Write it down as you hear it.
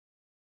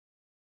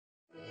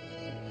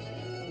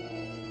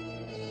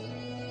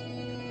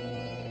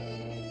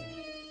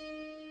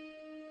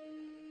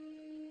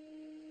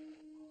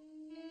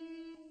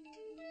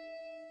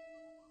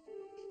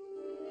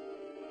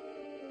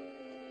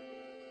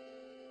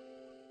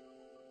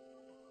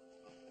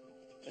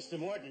Mr.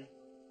 Morton.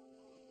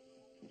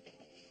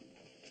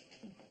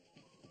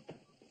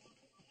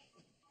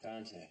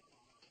 Contact.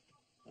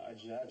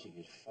 Large object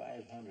at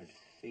 500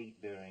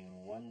 feet,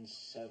 bearing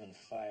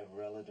 175,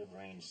 relative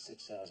range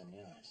 6,000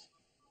 yards.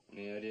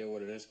 Any idea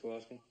what it is,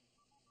 Kowalski?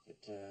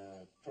 It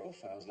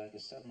profiles like a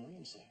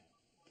submarine, sir.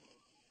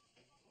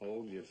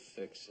 Hold your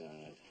fix on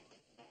it.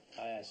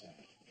 Aye, aye, sir.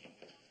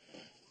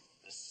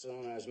 The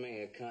sonar's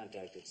making a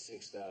contact at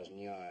 6,000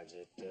 yards.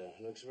 It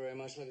looks very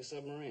much like a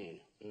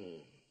submarine.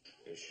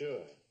 You're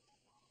sure?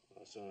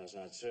 Well, sonar's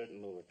not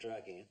certain, but we're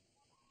tracking it.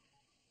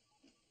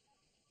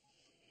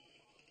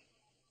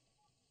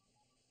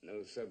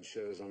 No sub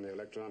shows on the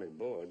electronic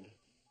board.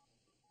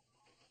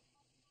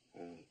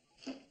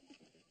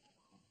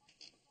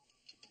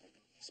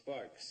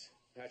 Sparks,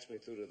 patch me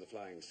through to the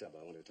flying sub.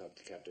 I want to talk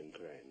to Captain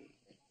Crane.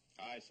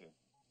 Aye, sir.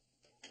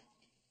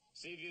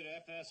 Seaview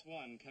to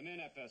FS1. Come in,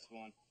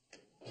 FS1.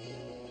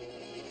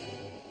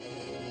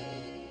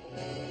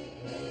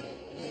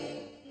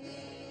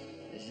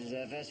 This is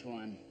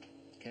FS1.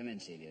 Come in,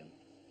 Seaview.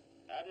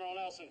 Admiral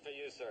Nelson for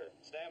you, sir.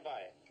 Stand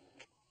by.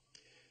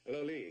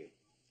 Hello, Lee.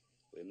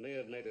 We may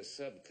have made a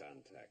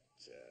sub-contact.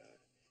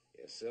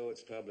 If so,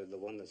 it's probably the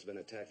one that's been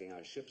attacking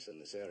our ships in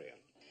this area.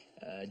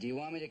 Do you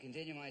want me to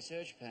continue my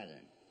search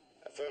pattern?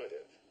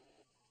 Affirmative.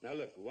 Now,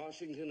 look,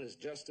 Washington is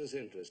just as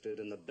interested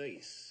in the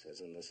base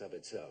as in the sub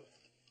itself.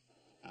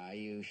 Are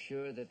you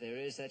sure that there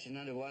is such an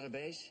underwater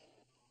base?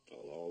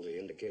 Well, all the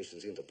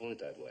indications seem to point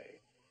that way.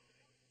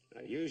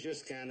 Now, use your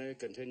scanner.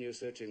 Continue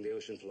searching the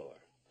ocean floor.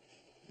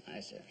 Aye,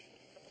 sir.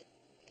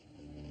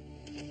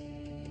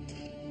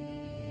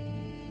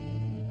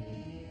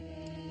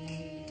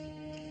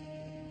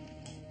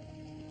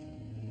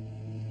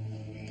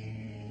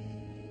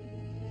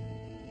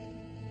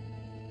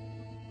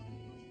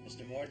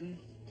 Mr. Morton?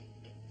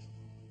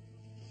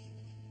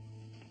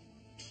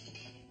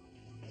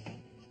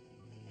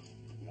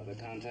 Another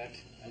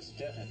contact? That's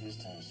definite this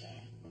time, sir.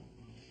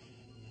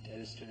 Dead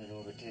astern and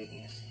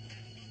overtaking us.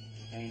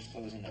 Range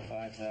closing to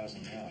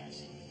 5,000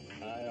 yards.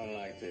 I don't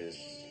like this.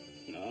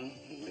 No?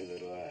 Neither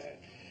do I.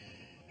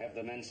 Have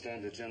the men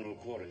stand at general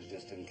quarters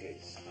just in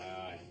case.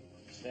 Aye.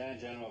 Stand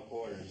general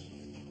quarters.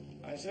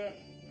 Aye, sir.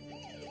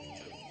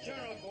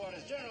 General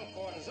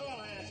quarters, all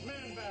hands,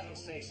 man battle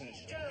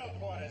stations, general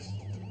quarters.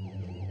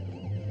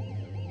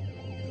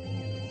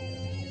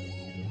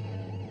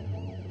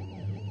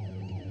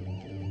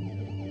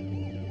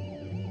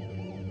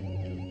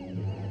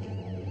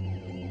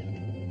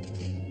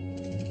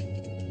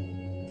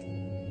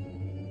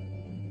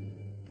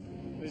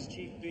 This is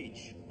Chief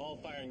Beach. All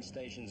firing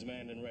stations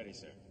manned and ready,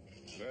 sir.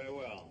 Very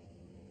well.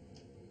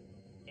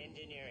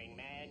 Engineering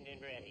manned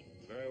and ready.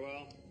 Very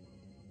well.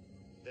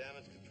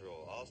 Damage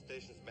control. All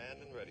stations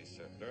manned and ready,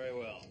 sir. Very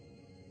well.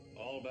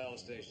 All battle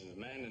stations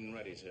manned and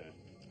ready, sir.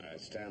 All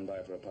right, stand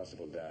by for a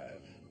possible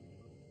dive.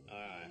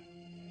 Aye.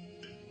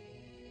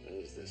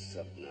 Where's the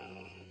sub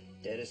now?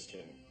 Dead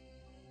astern.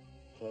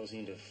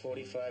 Closing to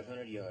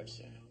 4,500 yards,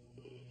 sir.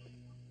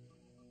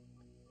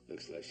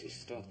 Looks like she's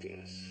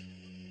stalking us.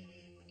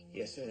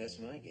 Yes, sir, that's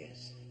my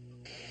guess.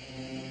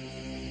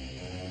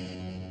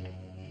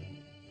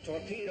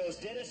 Torpedoes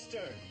dead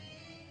astern.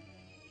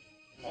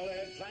 All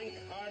ahead flank,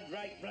 hard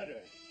right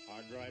rudder.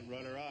 Hard right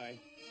rudder, aye.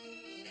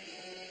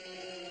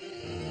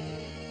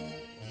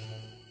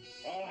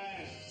 All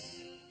hands,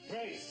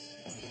 brace.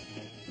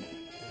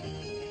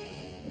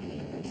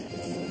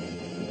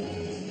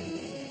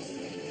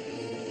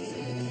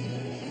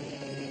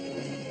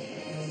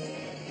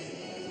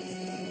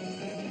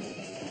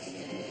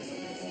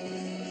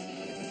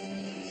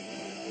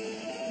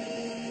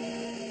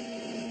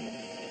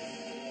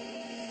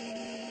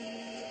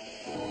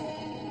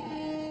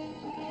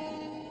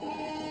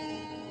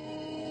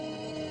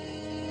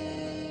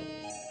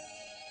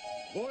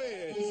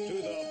 Voyage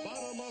to the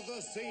bottom of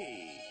the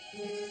sea.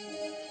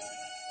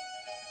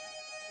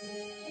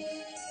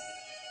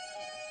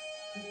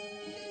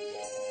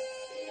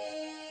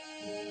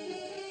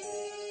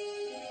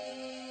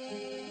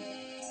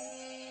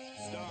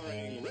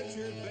 Starring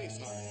Richard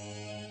Basehart.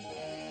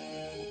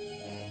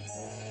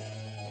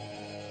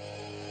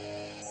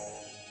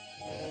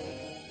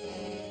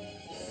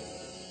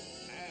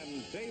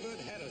 And David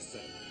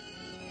Hedison.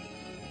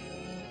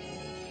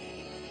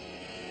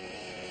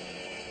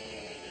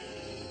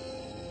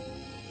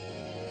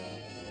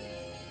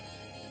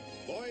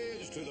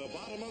 Voyage to the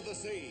bottom of the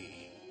sea.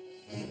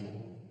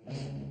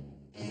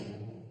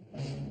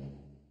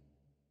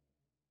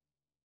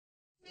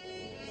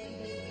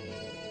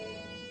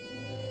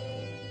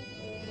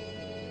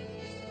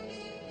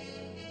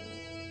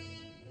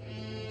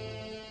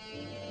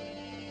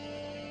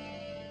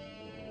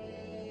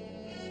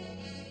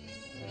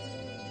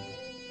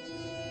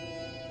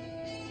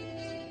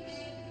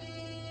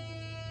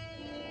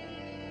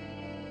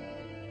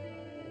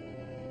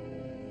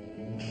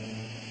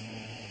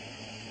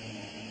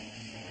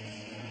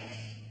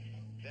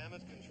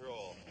 Damage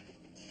control.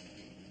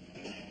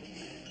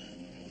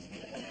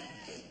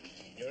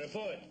 Your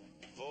report.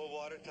 Full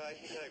watertight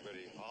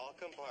integrity. All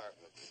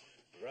compartments.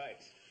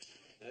 Right.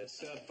 That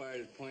sub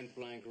fired at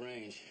point-blank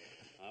range.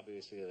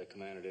 Obviously, the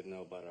commander didn't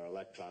know about our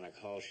electronic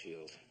hull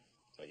shield.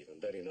 Well, you can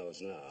bet he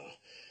knows now.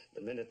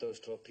 The minute those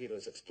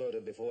torpedoes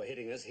exploded before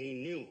hitting us, he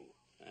knew.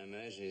 I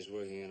imagine he's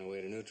working on a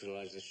way to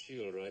neutralize the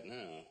shield right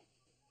now.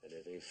 And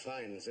if he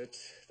finds it,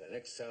 the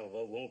next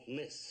salvo won't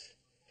miss.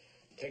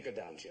 Take her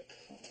down, Chip.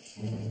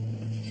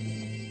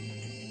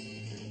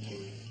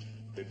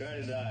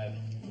 Prepare to dive.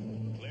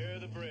 Clear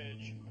the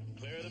bridge.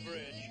 Clear the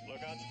bridge.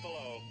 Lookouts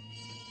below.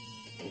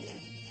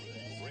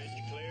 Bridge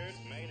cleared.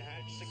 Main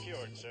hatch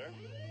secured, sir.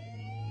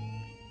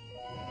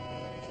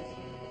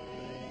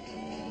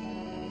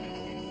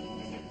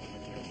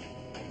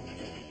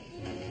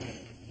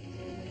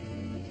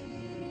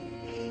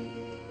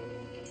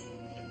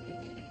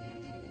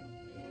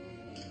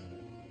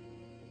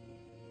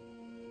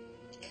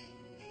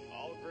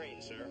 All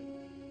green, sir.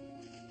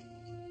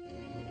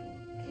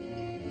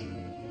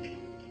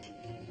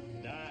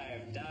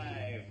 Dive,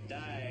 dive,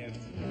 dive.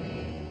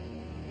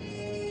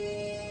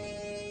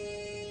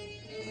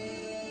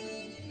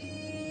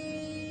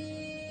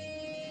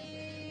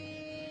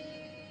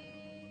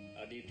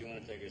 How deep do you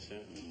want to take her, sir?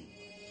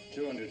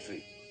 200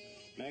 feet.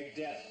 Make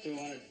depth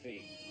 200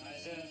 feet. I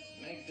said,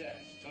 make depth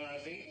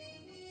 200 feet.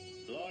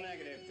 Low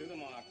negative to the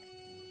mark.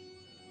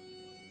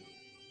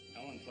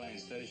 Going plane,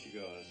 steady she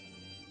goes.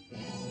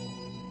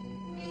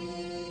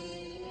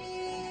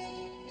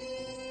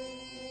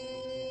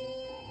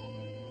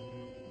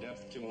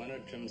 Depth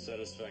 200, trim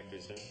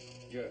satisfactory, sir.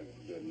 Good,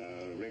 good. Now,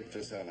 rig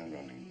for silent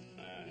running.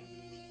 All right.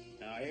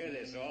 Now hear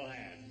this, all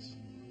hands.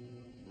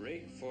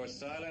 Rig for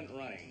silent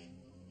running.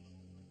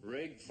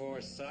 Rig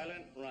for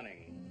silent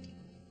running.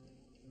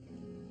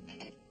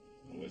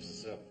 What's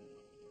this up?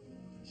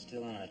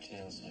 Still on our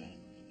tail, sir.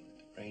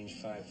 Range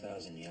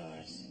 5,000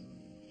 yards.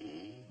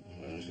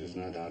 Well, she's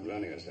not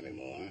outrunning us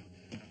anymore.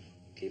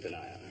 Keep an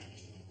eye on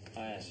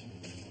her. Aye, sir.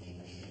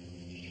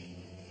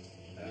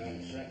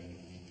 Sir.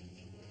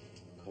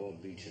 Call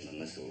Beach in the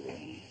missile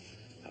room.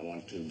 I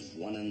want tubes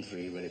 1 and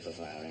 3 ready for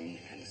firing,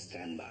 and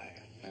stand by.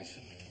 Aye,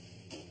 sir.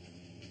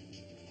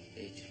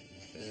 H,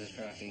 this is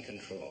tracking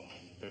control.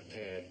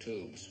 Prepare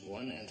tubes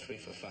 1 and 3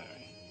 for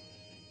firing.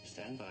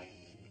 Stand by.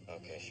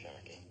 Okay,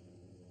 Sharky.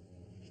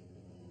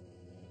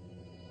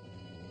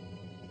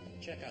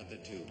 Check out the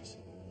tubes.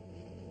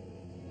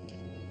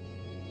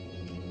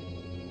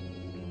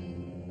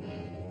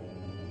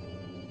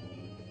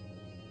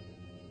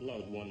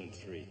 Load 1 and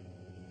 3.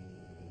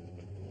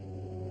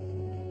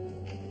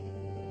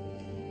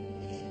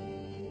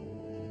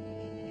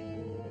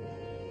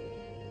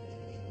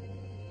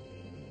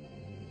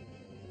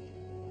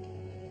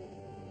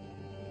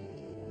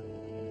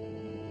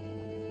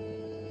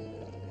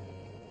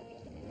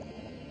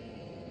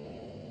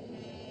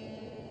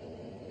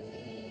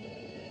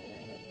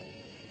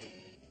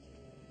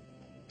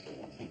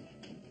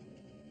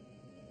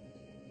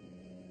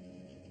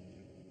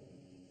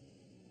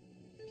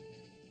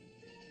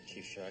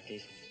 Chief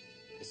Sharkey,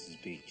 this is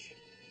Beach.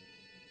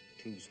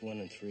 Tubes 1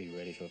 and 3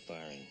 ready for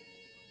firing.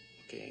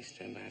 Okay,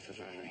 stand by for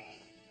firing.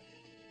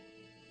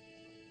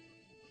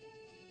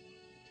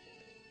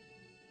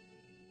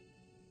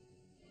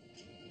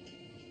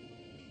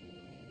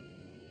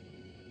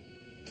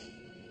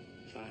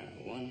 Fire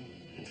 1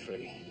 and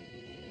 3.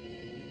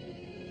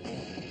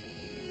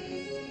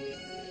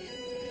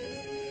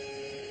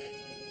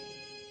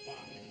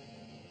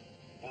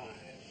 5,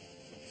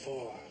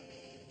 4,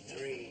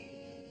 3,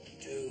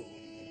 2,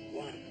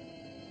 1.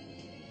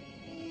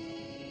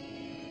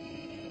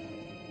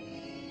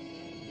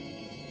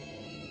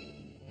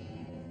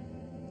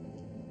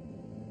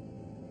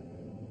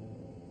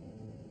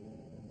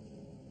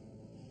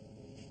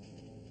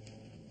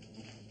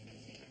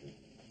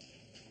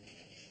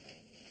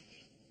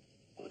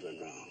 What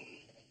went wrong?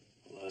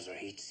 Those are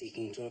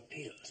heat-seeking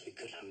torpedoes. We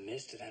couldn't have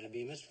missed. It had to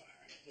be a misfire.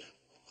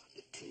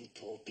 2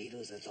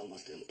 torpedoes? That's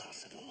almost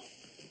impossible.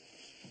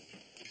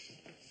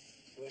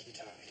 Where's the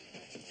target?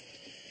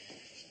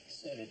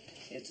 Said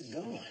it's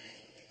gone.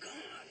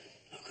 Gone.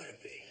 How could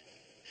it be?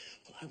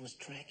 Well, I was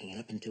tracking it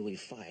up until we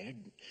fired.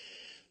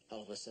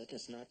 All of a sudden,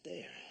 it's not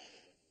there.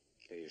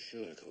 Are you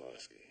sure,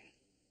 Kowalski?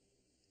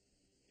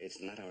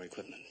 It's not our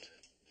equipment.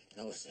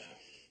 No, sir.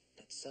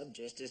 That sub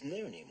just isn't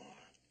there anymore.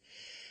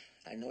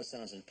 I know it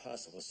sounds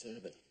impossible, sir,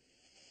 but...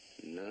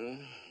 No,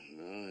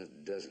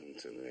 it doesn't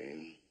to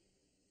me.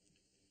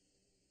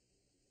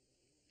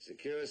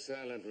 Secure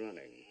silent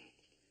running.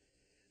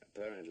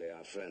 Apparently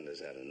our friend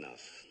has had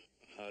enough.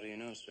 How do you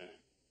know, sir?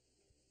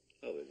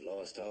 Oh, we've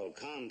lost all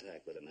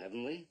contact with him,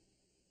 haven't we?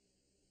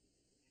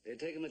 It'd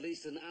take him at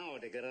least an hour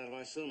to get out of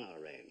our sonar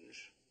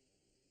range.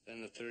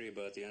 Then the theory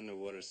about the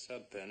underwater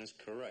sub-pen is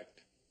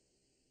correct.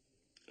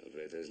 I'm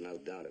afraid there's no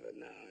doubt of it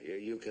now.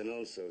 You can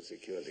also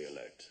secure the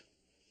alert.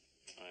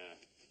 Oh, yeah.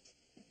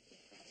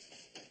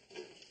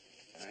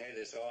 Now, hear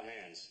this, all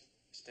hands.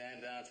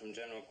 Stand down from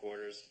general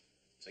quarters.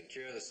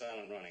 Secure the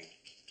silent running.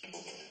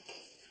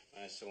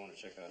 I still want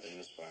to check out the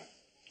misfire.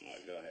 All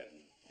right, go ahead.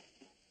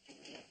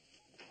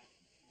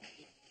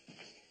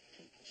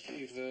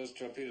 Chief, those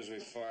torpedoes we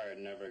fired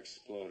never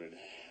exploded.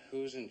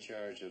 Who's in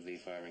charge of the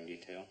firing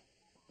detail?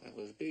 That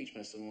was Beach,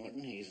 Mr.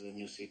 Morton. He's the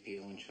new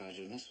CPO in charge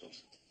of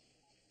missiles.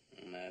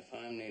 And if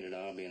I'm needed,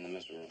 I'll be in the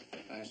missile room.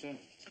 Aye, sir.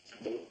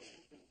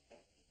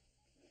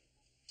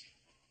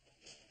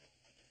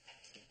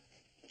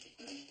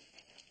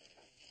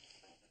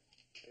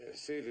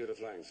 Sea View to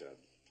flying sub.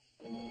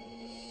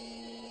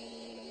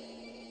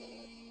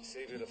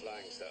 Sea View to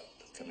flying sub.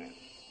 Come in.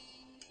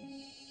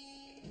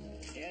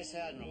 Yes,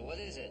 Admiral. What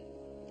is it?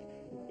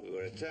 We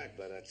were attacked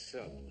by that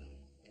sub.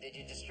 Did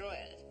you destroy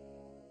it?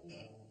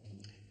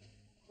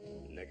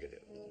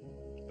 Negative.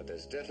 But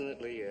there's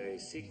definitely a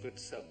secret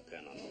sub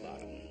pen on the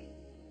bottom.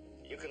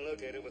 You can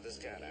locate it with the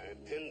scanner.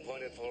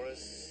 Pinpoint it for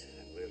us,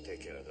 and we'll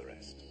take care of the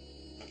rest.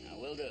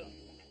 Will do.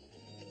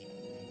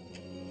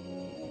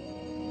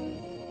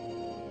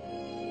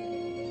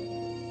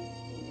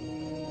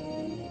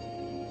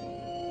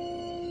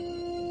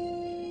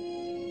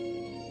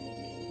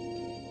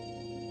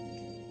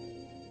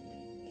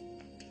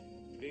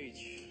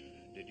 Beach,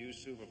 did you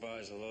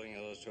supervise the loading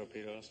of those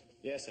torpedoes?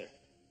 Yes, sir.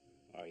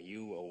 Are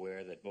you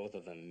aware that both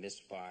of them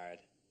misfired?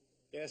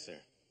 Yes, sir.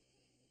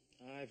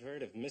 I've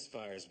heard of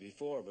misfires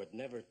before, but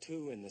never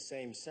two in the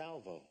same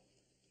salvo.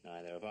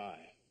 Neither have I.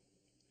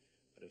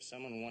 But if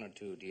someone wanted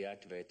to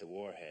deactivate the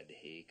warhead,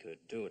 he could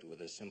do it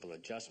with a simple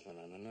adjustment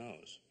on the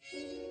nose.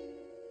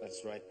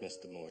 That's right,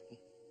 Mr. Morton.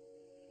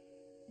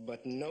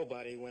 But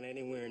nobody went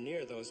anywhere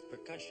near those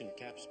percussion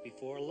caps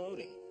before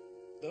loading.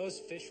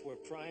 Those fish were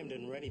primed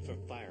and ready for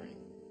firing.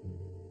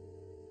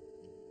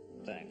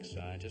 Thanks.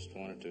 I just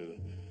wanted to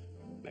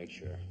make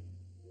sure.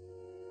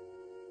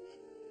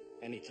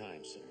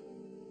 Anytime, sir.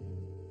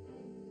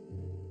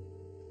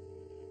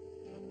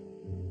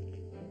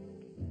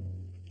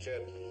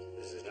 Chip,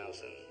 this is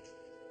Nelson.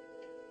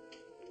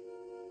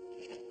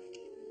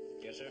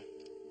 Yes, sir?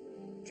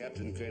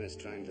 Captain Crane is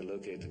trying to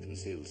locate the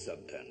concealed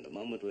sub pen. The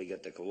moment we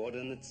get the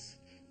coordinates,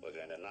 we're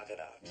going to knock it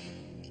out.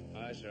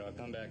 Aye, sir. I'll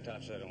come back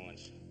topside at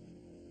once.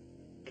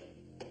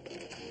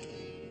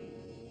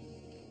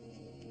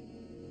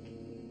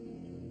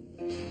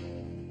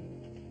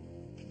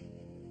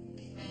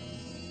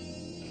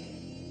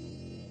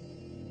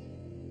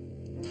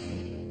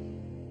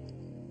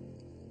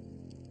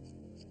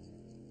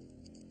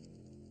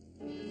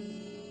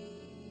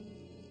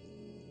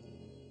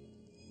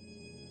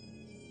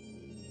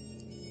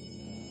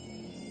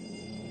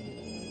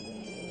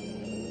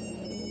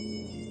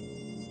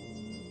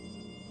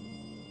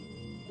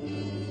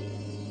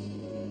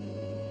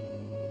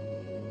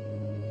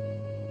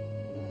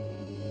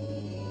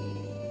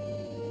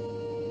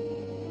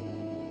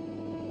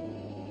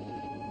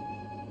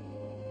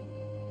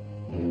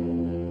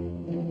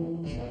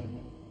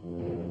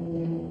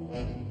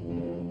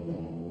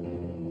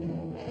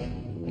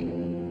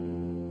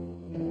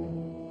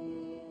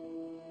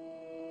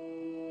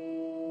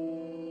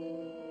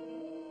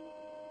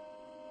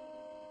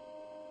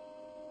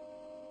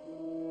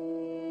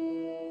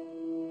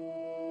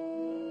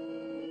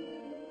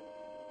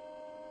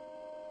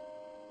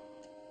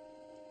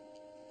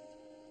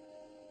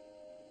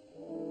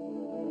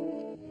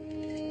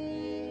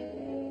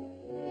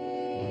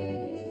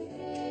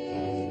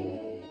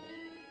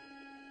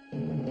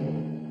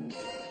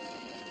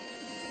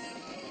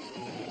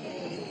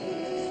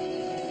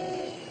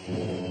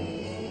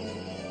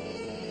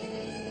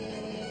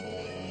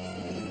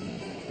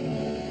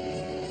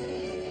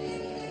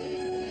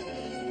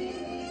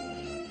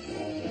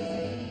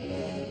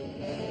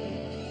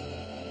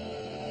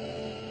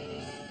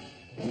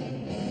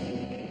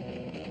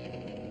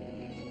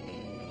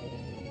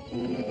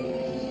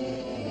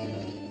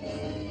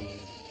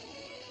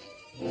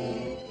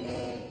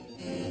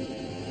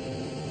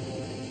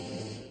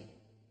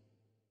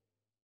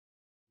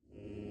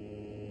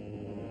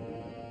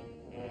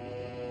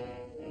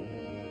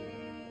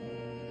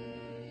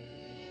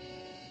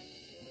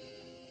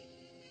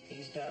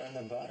 He's down on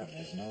the bottom.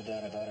 There's no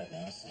doubt about it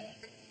now, sir.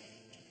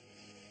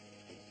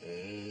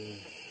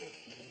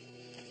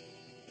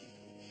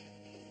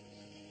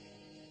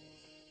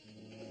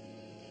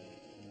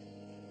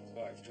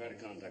 I've tried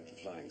to contact the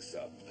flying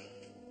sub.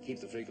 Keep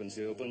the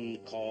frequency open.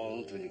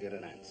 Call till you get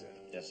an answer.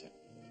 Yes, sir.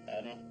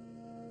 Admiral,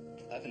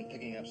 I've been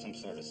picking up some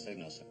sort of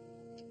signal, sir.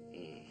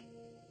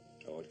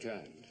 Oh, what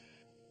kind?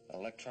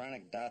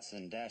 Electronic dots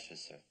and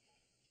dashes, sir.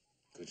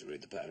 Could you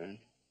read the pattern?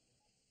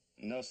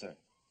 No, sir.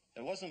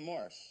 It wasn't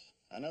Morse.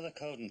 Another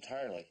code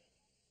entirely.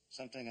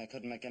 Something I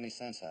couldn't make any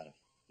sense out of.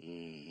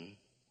 Mm-hmm.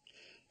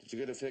 Did you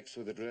get a fix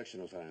with the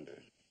directional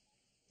finder?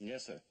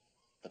 Yes, sir.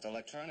 But the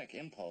electronic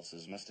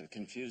impulses must have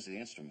confused the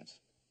instruments.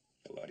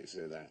 Why do you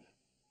say that?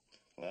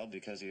 Well,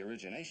 because the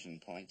origination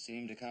point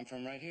seemed to come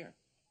from right here,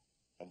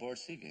 aboard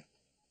Seaview.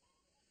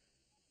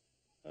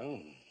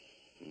 Oh.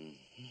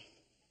 Mm-hmm.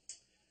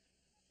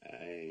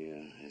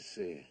 I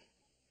see.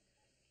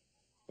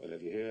 Well,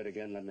 if you hear it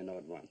again, let me know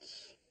at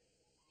once.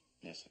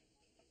 Yes, sir.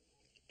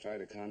 Try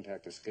to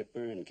contact the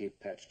skipper and keep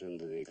patched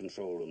into the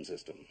control room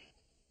system.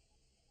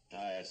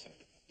 Aye, yes, sir.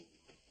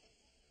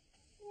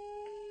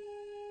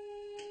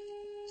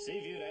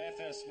 Seaview to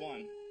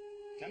FS1.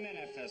 Come in,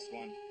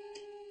 FS1.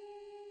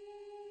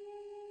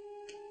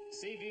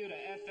 Seaview to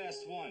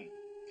FS1.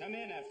 Come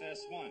in,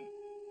 FS1.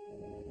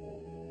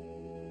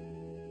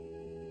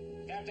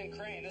 Captain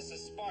Crane, this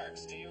is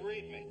Sparks. Do you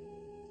read me?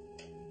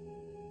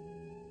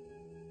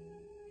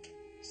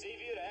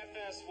 Seaview to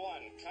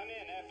FS1. Come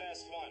in,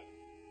 FS1.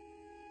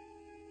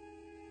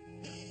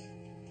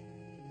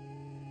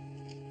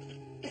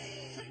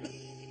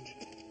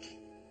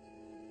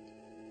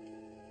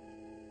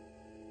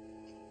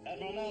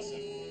 Admiral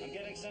Nelson, I'm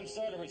getting some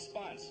sort of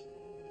response.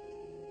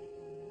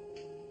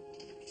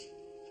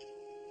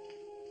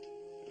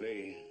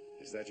 Lee,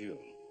 is that you?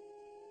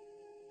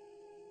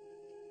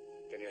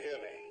 Can you hear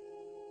me?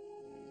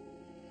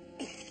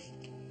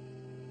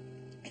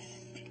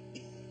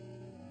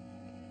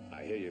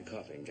 I hear you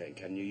coughing.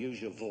 Can you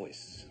use your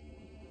voice?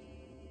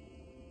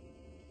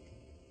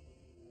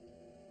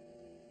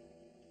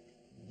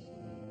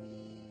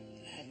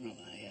 Admiral,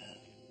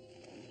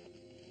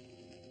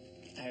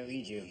 I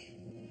read you.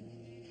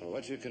 Well,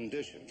 what's your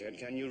condition?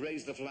 Can you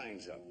raise the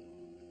flanks up?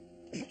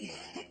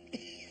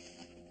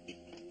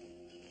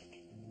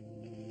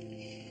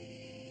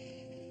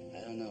 I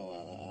don't know.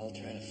 I'll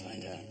try to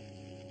find out.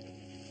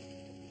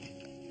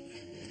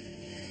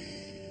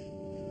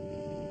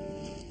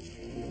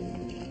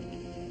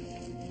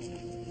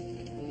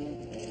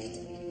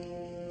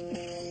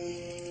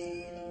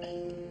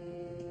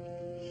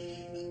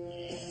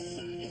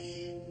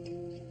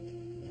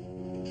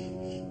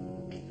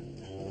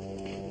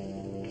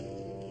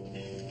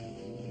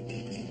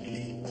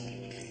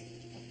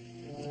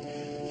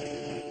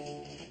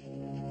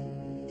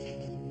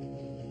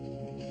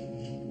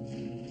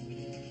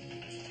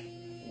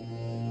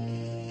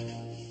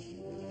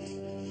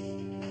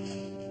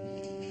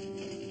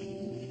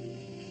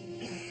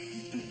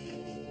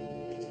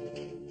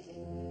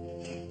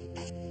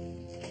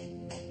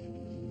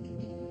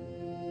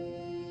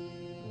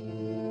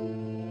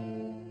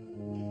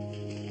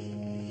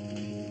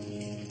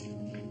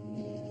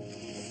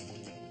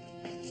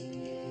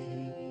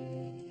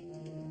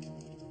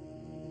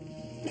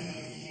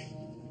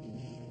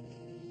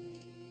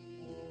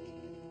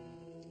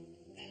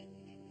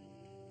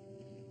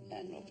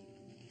 Admiral,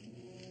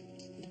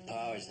 the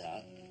power's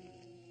out.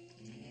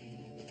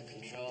 The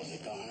controls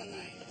are gone and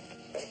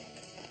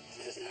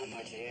there's not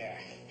much air.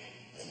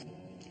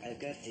 I've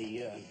got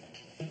the,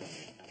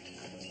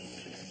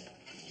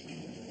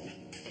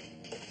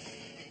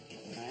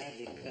 I have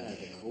the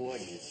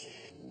coordinates.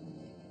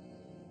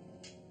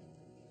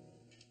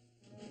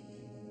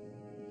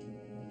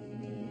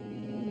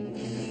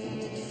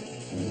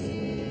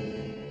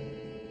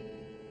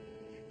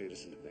 Hey,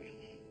 listen to me.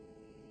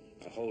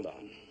 Now, hold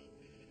on.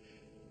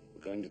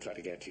 We're going to try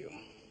to get you.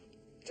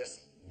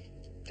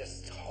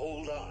 Just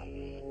hold on.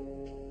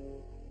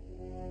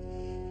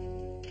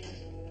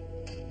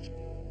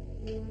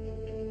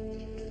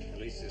 At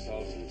least his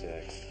hull's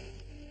intact.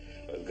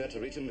 We've got to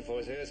reach him before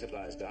his air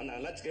supply's done. Now,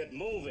 let's get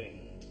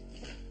moving.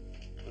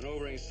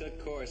 Maneuvering set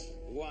course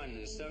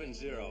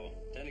 170.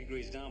 10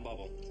 degrees down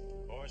bubble.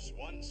 Course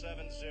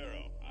 170.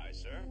 Aye,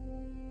 sir.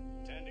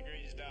 10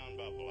 degrees down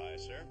bubble. Aye,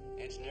 sir.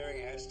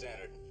 Engineering ahead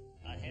standard.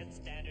 Ahead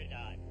standard,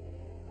 aye.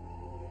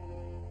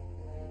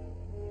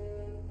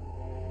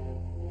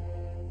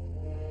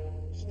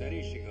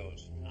 Steady she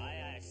goes.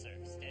 Aye, aye, sir.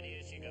 Steady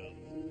as she goes.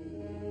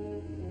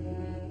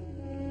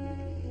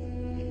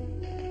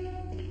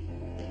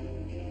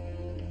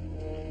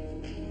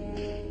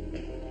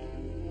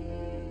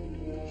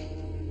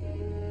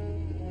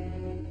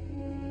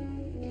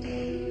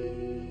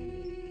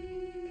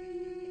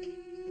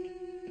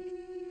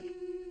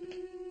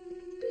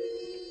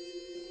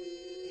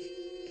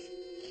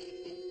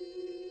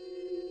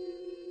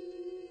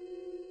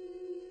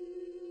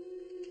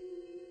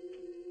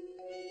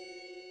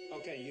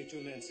 Okay, you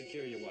two men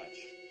secure your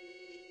watch.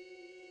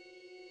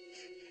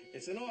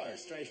 It's an order,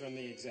 straight from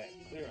the exec.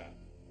 Clear out.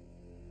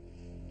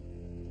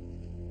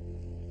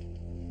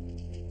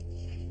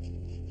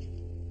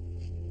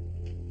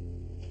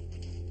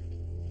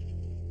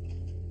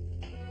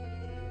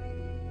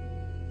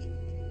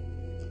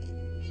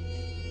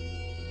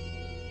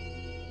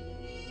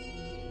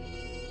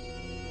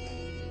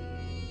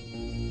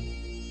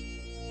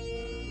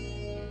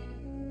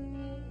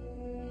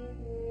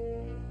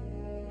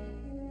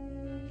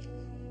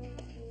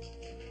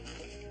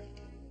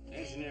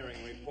 Engineering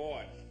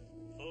report.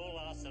 Full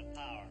loss of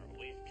power.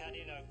 We've cut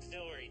in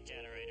auxiliary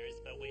generators,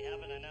 but we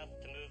haven't enough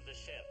to move the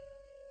ship.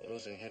 We're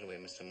losing headway,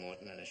 Mr.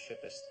 Morton, and the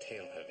ship is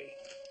tail heavy.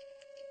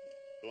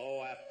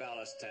 Blow aft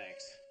ballast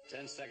tanks.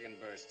 10-second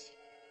bursts.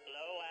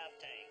 Low aft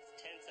tanks.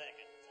 10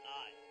 seconds.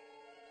 Aye.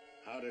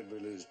 How did we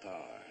lose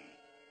power?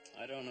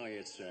 I don't know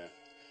yet, sir.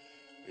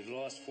 We've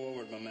lost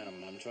forward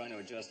momentum. I'm trying to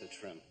adjust the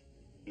trim.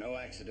 No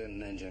accident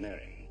in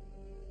engineering.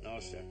 No,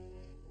 sir.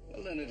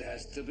 Well, then it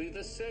has to be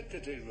the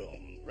circuitry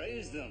room.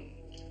 Raise them.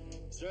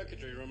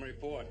 Circuitry room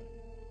report.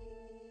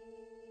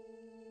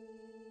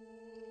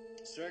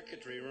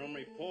 Circuitry room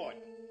report.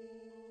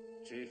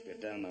 Chief,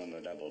 get down on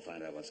the double,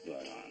 find out what's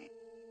going on.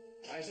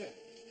 Aye, sir.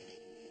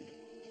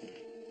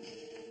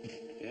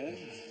 Yeah,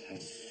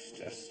 that's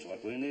just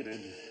what we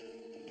needed.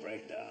 A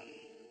breakdown.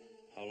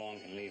 How long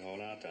can Lee hold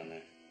out down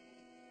there?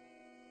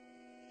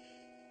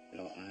 You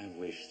know, I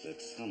wish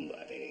that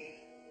somebody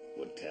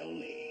would tell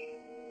me.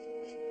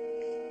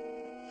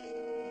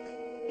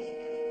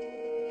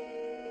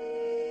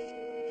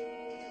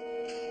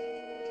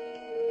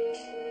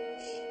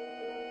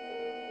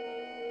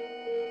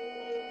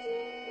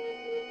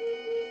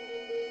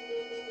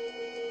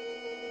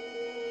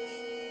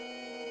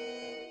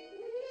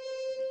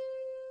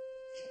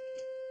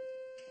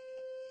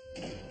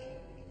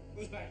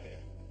 Who's back there?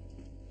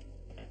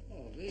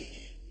 Oh,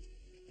 Beach.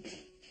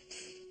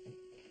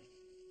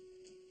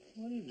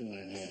 What are you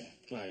doing here?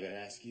 Well, I gotta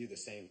ask you the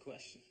same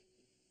question.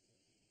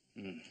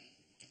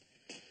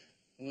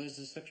 Where's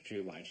the secretary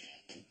watch?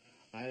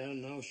 I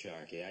don't know,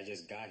 Sharky. I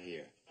just got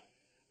here.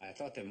 I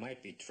thought there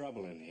might be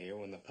trouble in here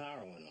when the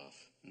power went off.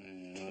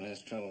 Well,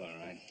 there's trouble, all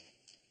right.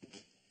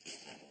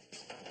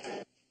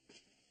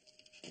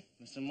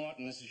 Mr.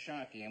 Morton, this is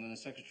Sharky. I'm in the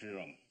secretary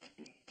room.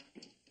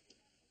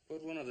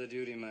 Put one of the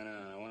duty men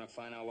on. I want to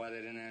find out why they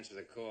didn't answer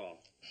the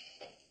call.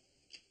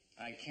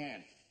 I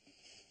can't.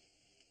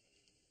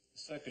 The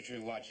secretary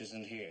watch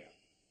isn't here.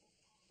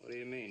 What do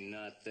you mean,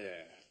 not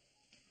there?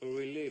 Who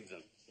relieved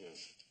them?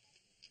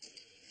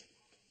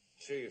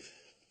 Chief,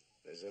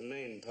 there's a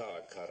main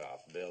power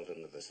cutoff built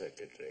into the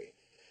circuitry.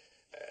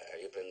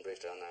 Have you been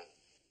briefed on that?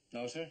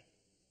 No, sir?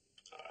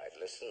 All right,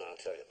 listen, I'll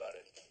tell you about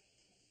it.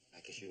 I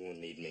guess you won't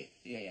need me.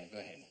 Yeah, go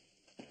ahead.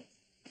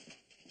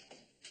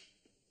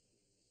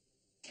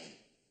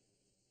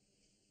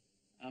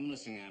 I'm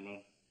listening,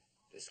 Admiral.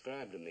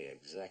 Describe to me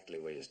exactly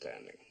where you're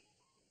standing.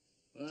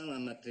 Well,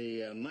 I'm at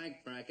the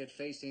mic bracket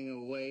facing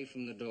away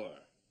from the door.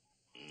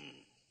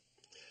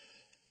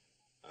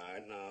 All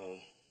right, now,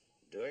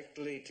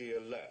 directly to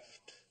your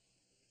left,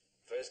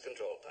 first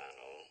control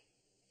panel,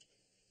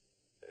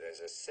 there's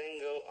a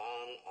single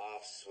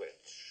on-off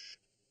switch.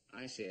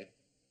 I see it.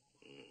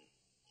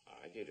 All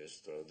right, you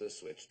just throw the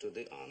switch to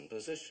the on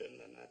position,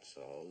 and that's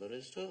all there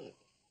is to it.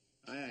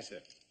 Aye,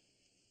 sir.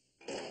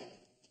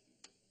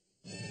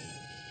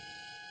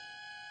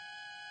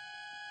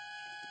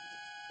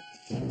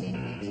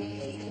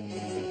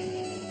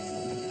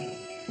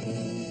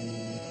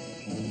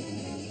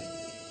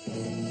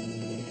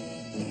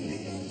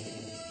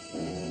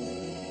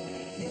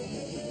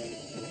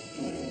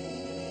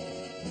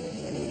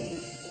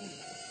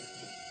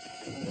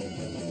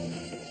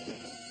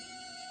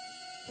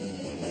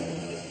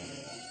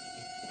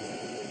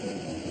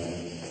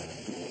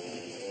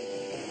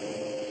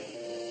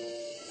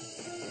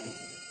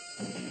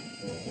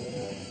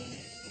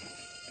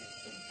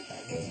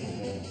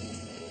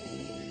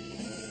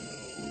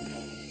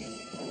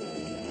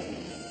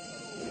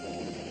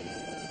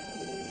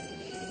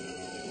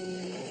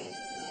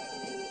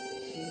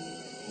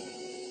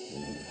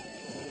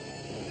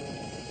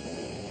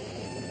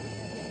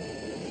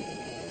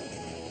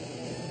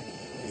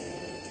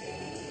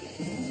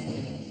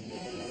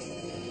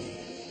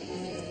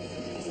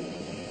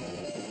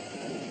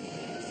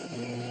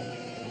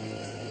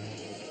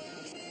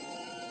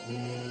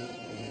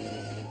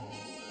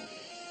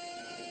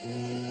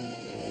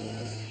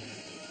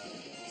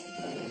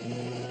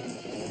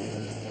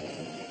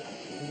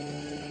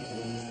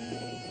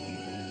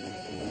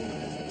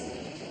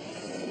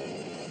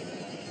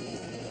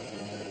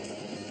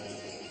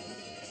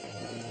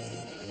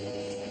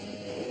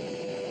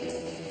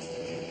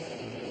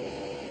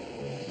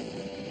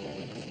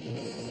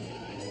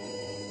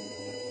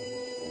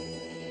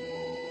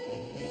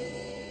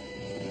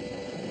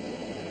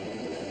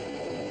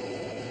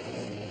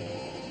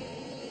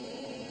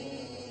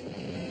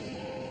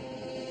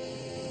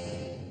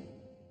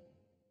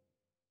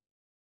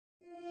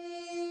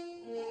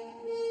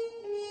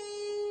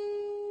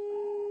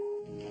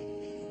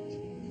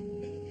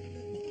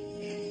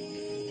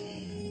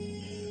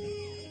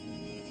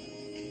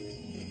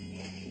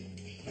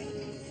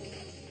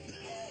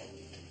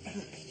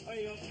 Are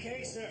you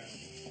okay, sir?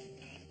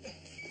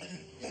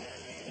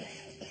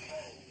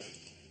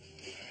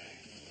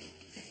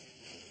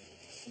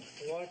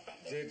 What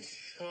did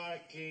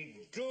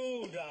Sharky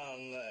do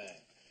down there?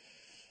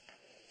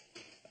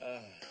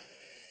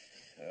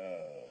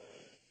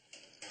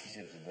 Chief,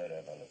 you better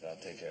have a look. I'll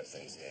take care of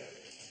things here.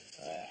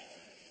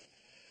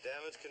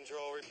 Damage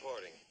control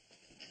reporting.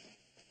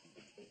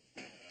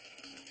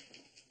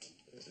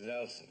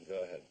 Nelson,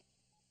 go ahead.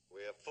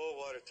 We have full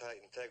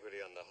watertight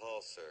integrity on the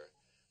hull, sir,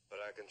 but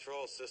our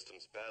control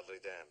system's badly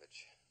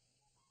damaged.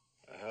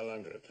 How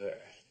long to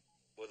repair?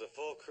 With a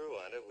full crew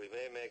on it, we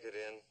may make it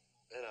in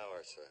an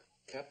hour, sir.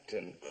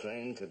 Captain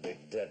Crane could be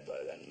dead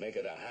by then. Make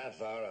it a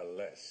half hour or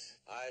less.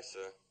 Aye,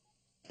 sir.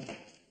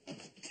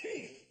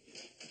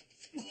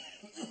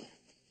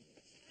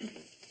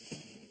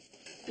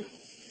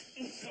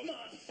 Come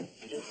on.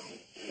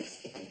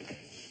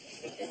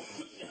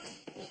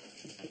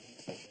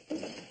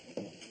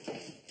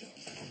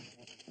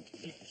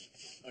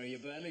 Are you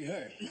badly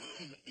hurt?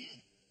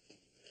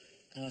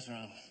 No,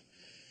 sir,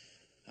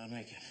 I'll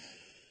make it.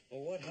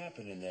 Well, what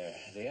happened in there?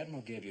 The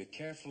Admiral gave you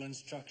careful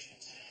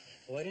instructions.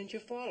 Why didn't you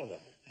follow them?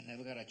 I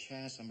never got a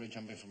chance. Somebody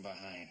jumping from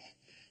behind.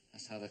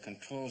 That's how the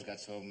controls got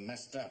so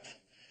messed up.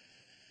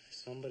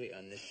 Somebody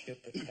on this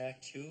ship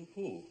attacked you?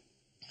 Who?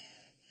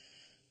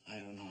 I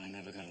don't know. I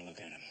never got a look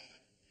at him.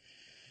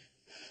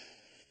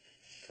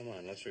 Come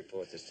on, let's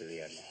report this to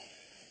the Admiral.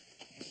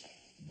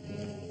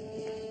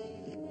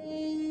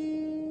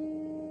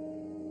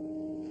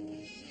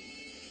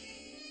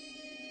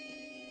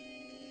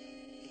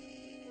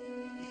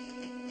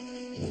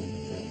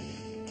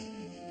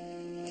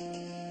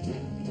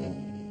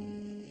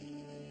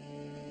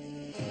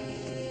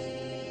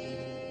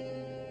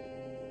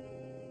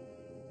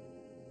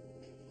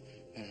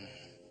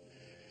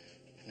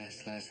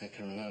 Last I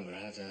can remember.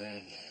 After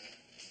that,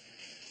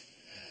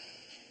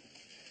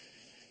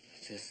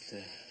 just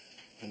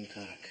one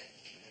talk.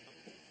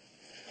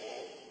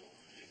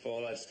 If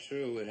all that's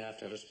true, we'd have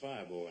to have a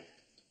spy aboard.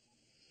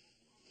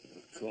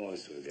 Of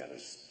course we've got a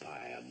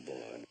spy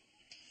aboard.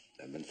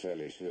 I've been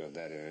fairly sure of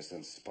that ever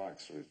since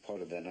Sparks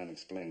reported that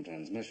unexplained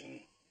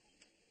transmission.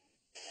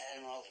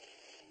 Admiral,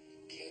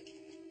 can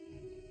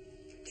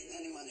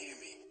anyone hear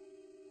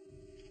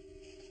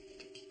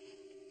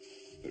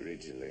me?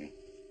 Originally.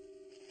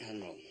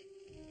 Admiral,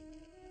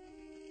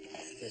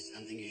 there's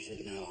something you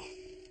should know.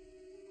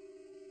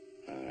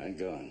 All right,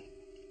 go on.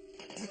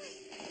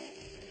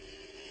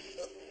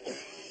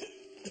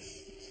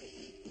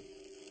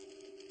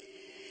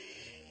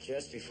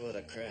 Just before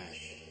the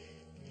crash,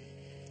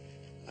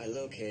 I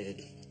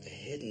located a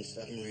hidden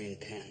submarine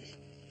pen.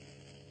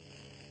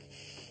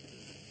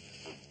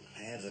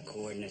 I have the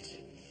coordinates.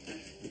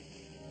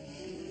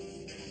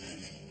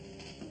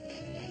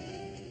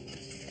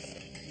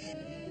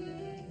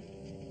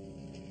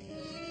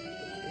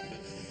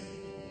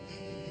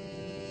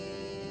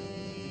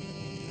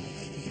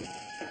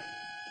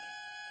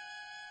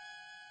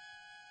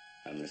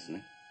 I'm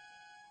listening.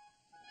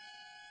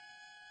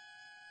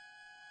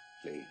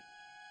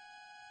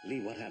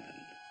 Lee, what happened?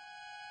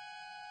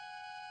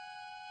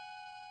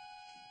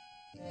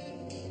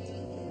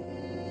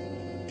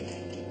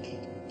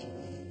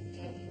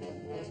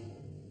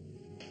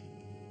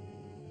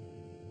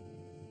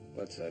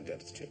 What's our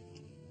depth, Chip?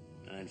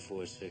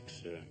 946,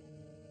 sir.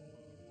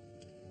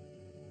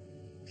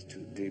 It's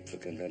too deep for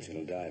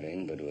conventional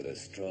diving, but with a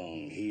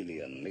strong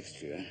helium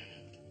mixture.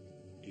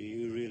 Do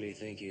you really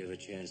think you have a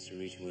chance to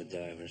reach him with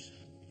divers?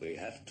 We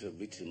have to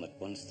reach him at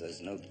once.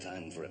 There's no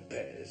time for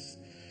repairs.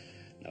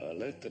 Now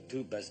alert the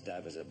two best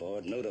divers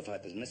aboard. Notify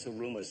the missile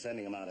room we're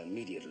sending them out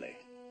immediately.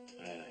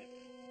 Aye, aye.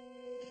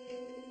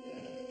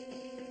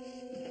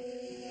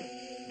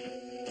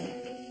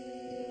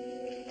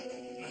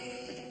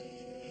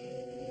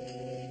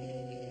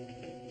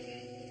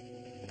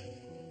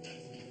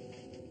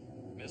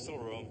 Missile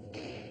room.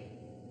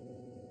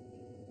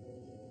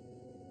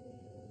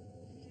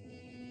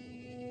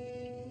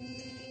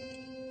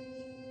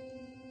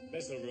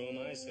 Missile room,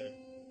 aye, sir.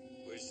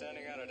 We're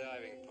sending out a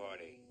diving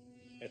party.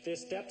 At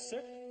this depth,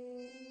 sir?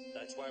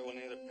 That's why we'll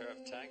need a pair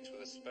of tanks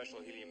with a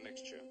special helium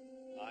mixture.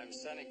 I'm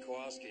sending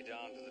Kowalski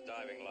down to the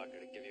diving locker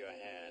to give you a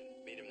hand.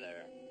 Meet him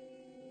there.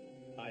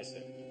 Aye,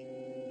 sir.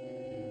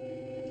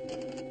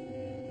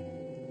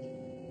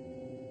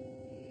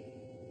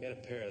 Get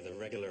a pair of the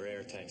regular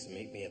air tanks and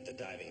meet me at the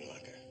diving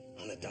locker.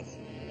 On the double.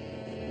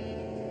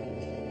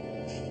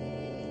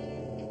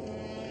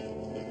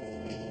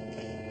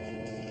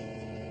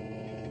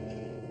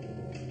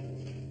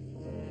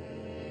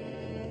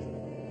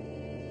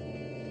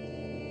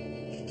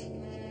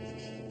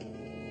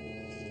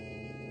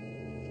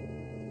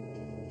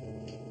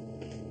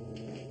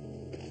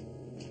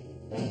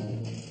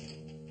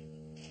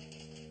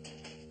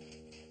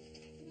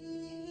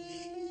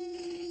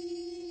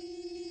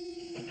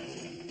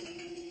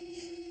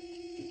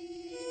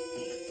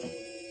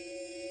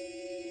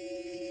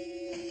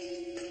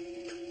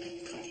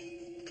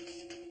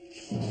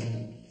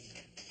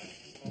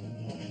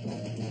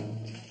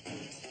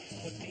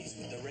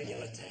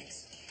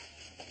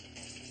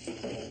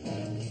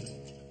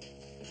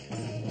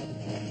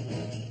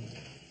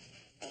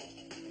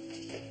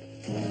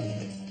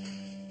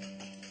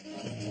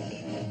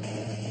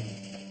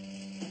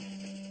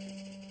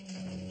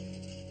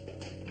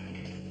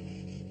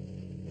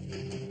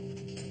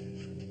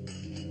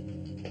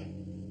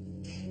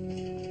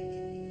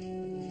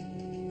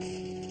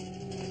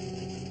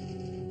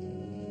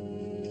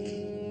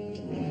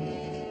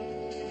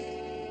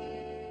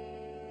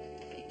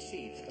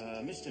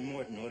 Mr.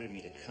 Morton ordered me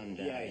to come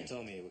down. Yeah, he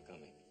told me you were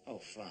coming. Oh,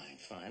 fine,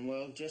 fine.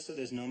 Well, just so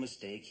there's no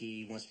mistake,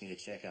 he wants me to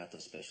check out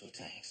those special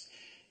tanks.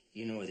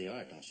 You know where they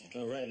are, don't you?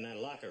 Oh, right in that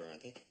locker,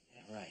 aren't they?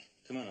 Yeah, right.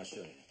 Come on, I'll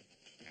show you.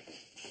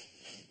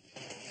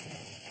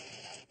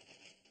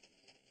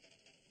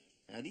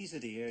 Now, these are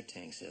the air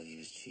tanks they'll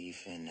use,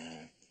 Chief, and,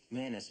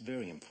 man, that's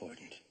very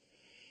important.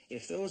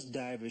 If those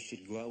divers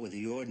should go out with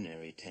the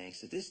ordinary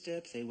tanks, at this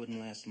depth, they wouldn't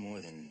last more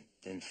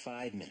than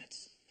 5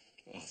 minutes.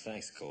 Well,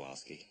 thanks,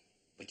 Kowalski.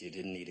 But you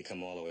didn't need to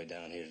come all the way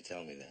down here to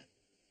tell me that.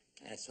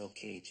 That's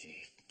okay,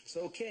 Chief. It's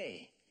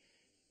okay.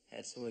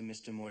 That's the way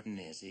Mr. Morton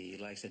is. He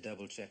likes a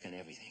double check on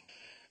everything.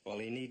 Well,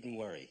 he needn't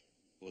worry.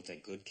 We'll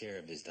take good care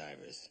of his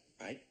divers,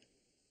 right?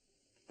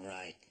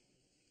 Right.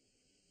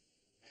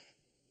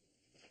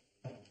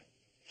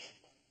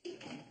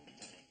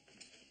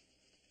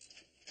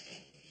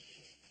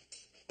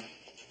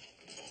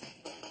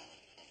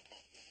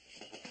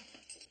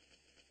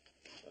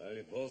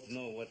 both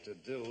know what to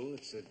do.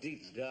 It's a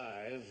deep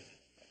dive,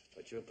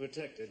 but you're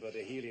protected by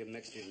the helium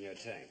mixture in your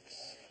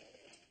tanks.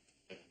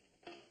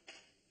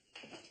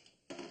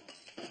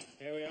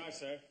 Here we are,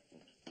 sir.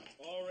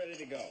 All ready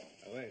to go.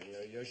 Oh, wait,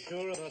 you're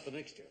sure about the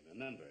mixture?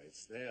 Remember,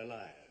 it's their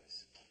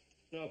lives.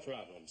 No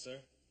problem, sir.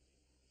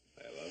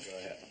 Well, go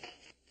ahead.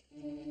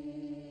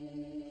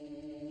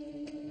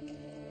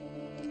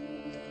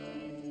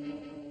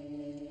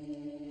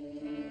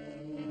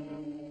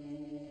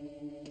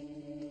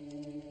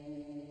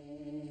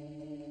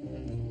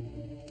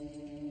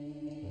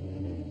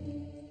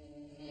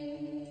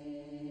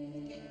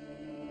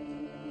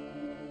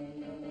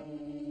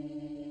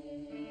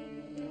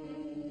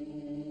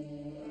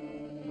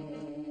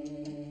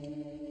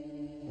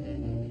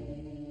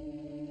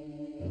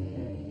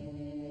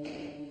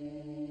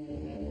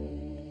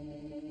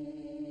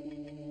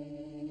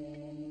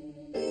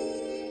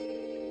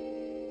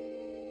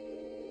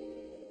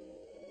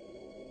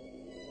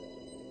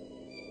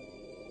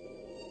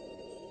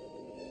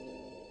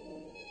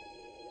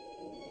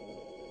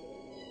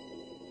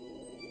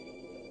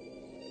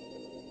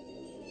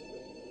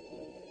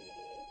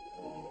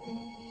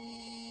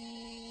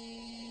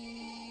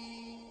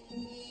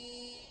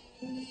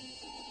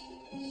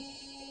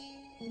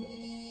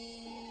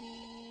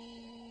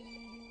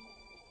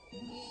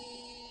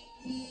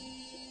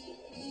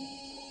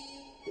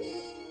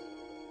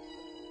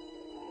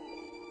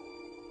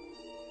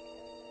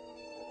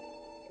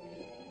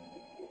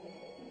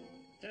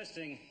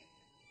 Testing.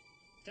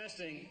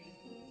 Testing.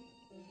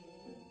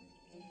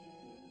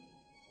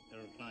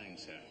 They're replying,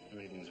 sir.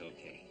 Everything's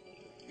okay.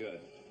 Good,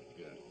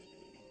 good.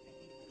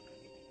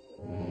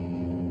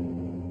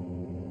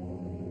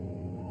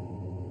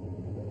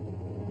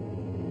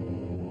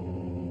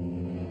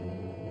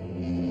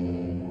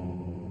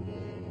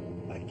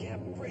 I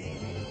can't breathe.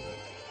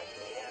 I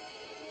can't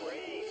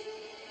breathe.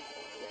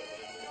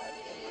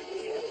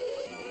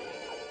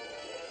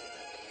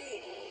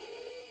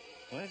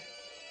 What?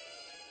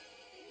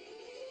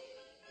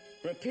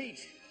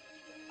 Repeat.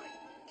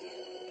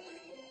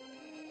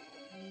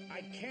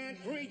 I can't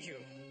read you.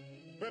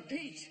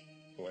 Repeat.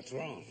 What's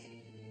wrong?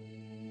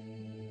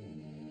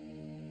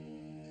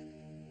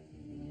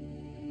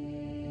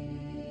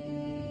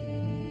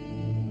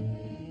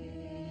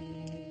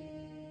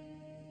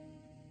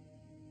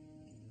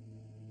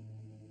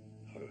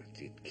 Oh,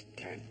 it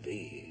can't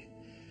be.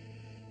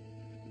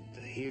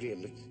 The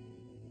helium...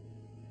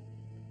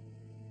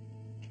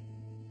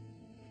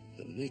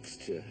 The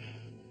mixture...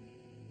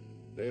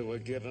 They were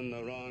given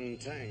the wrong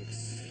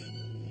tanks.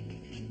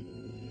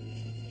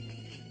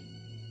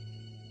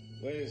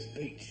 Where's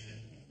Beach?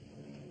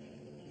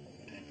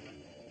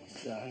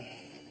 Sir?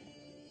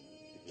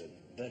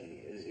 That he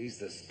is. He's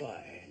the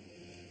spy.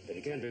 But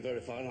he can't be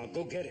very far, and I'll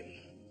go get him.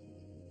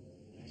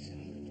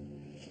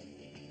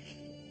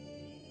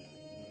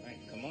 Right,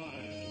 come on.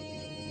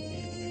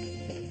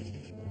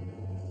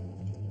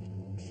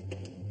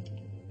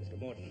 Mr.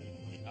 Morton.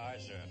 Aye,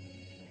 sir.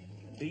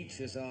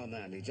 Beach is our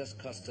man. He just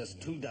cost us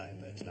 2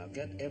 divers. Now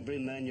get every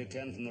man you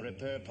can from the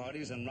repair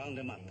parties and round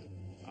him up.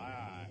 Aye,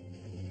 aye.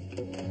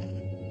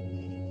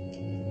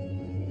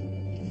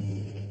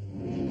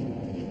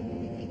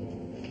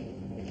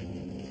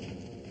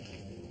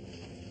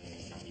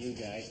 You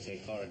guys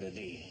take Corridor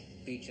D.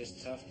 Beach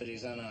is tough, but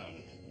he's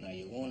unarmed. Now,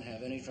 you won't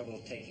have any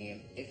trouble taking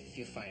him if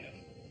you find him.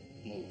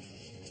 Move.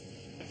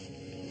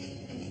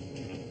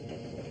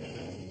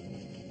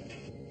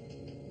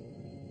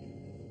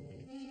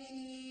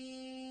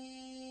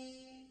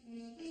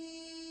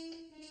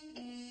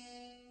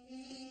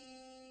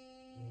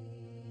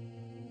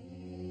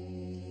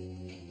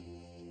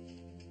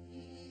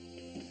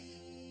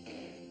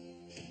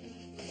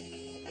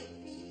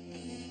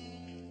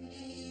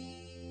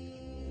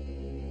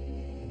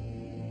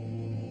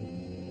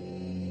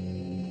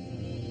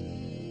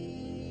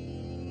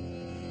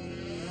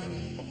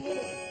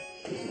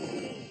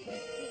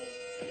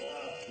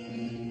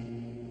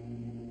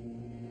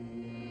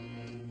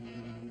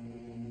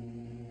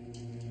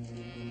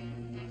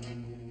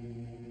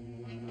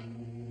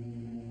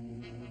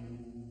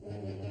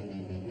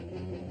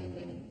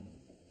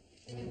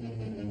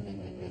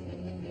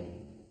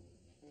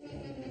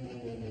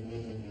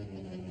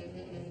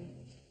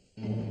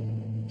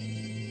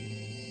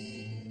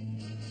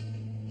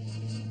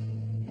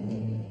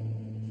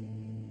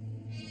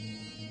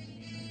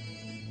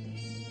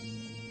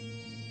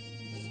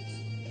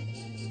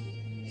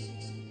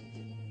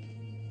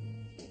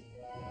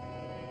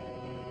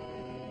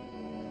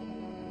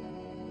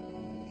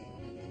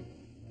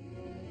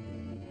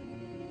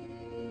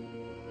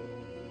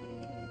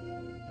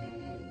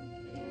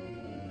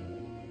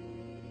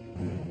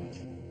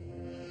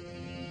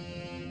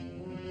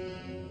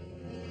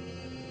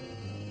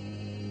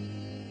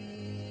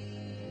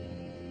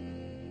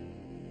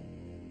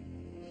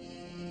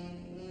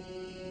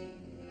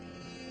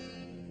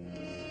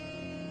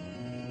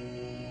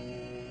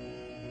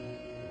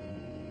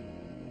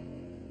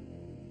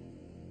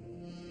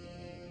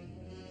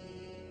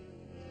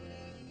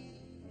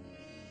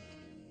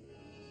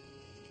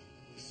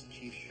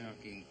 Chief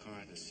Sharkey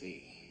car to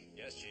sea.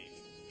 Yes, Chief.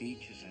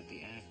 Beach is at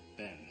the aft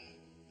bend.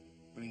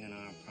 Bring in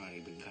our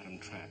party. We've got him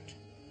trapped.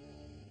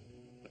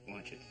 But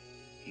watch it.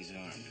 He's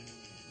armed.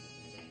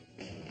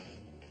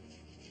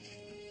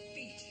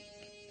 Beach.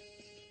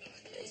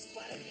 They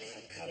spotted me.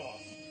 Cut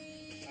off.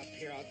 Up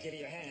here, I'll give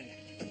you a hand.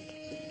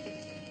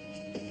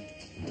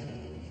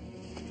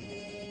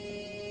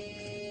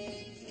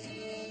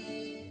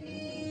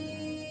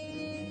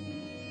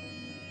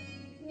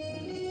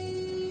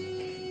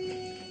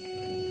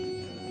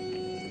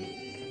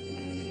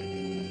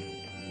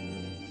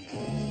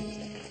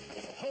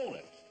 Hold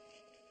it!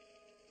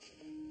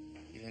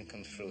 You didn't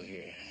come through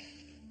here.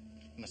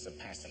 You must have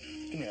passed him.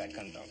 Give me that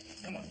gun, dog.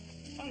 Come on.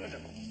 On the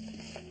double.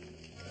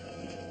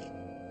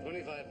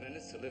 25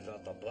 minutes to lift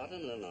off the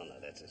bottom? No,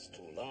 that's just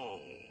too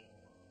long.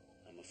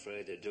 I'm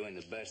afraid they're doing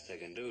the best they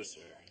can do,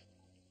 sir.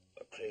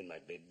 A Crane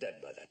might be dead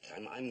by that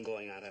time. I'm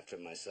going out after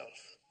him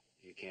myself.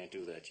 You can't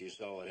do that. You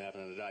saw what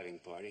happened at the diving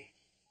party.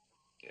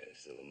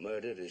 Yes, they were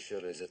murdered as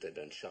sure as if they'd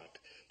been shot.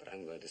 But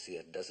I'm going to see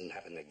it doesn't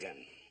happen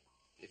again.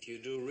 If you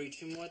do reach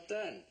him, what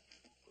then?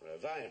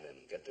 Revive him,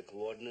 get the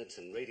coordinates,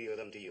 and radio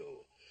them to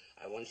you.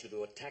 I want you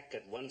to attack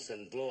at once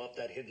and blow up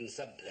that hidden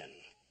sub-pen.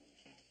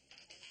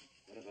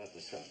 What about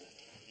the sub?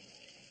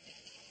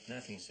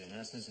 Nothing, sir.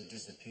 Not since it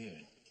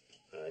disappeared.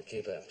 All right,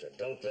 keep after it.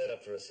 Don't let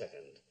up for a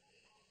second.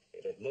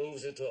 If it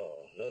moves at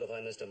all,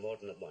 notify Mr.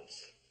 Morton at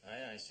once.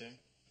 Aye, sir.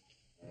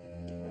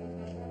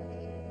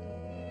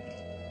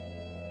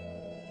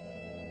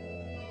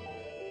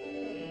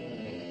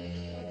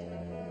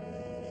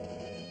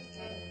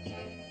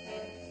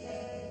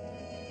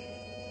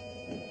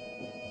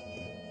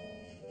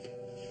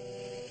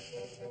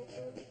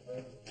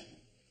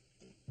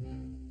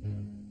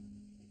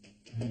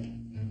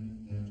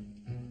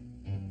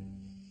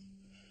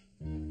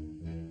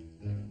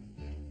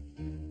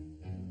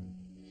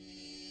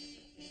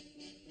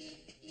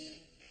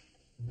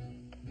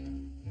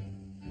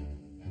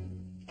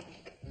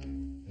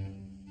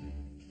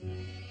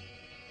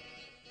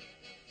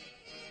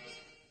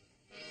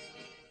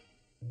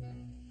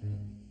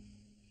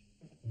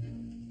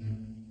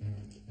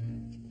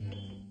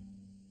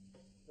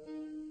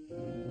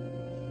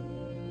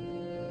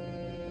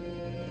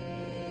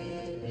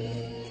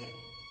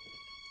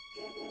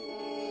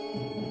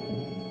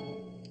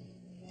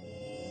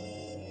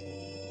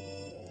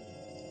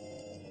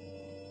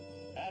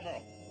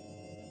 Admiral.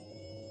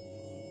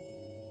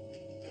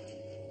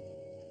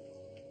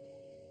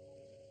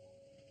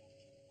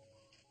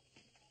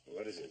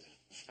 What is it?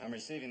 I'm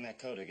receiving that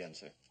code again,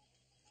 sir.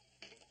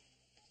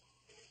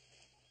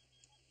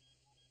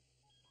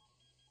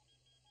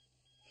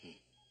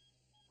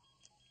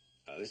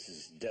 Now, this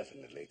is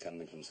definitely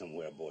coming from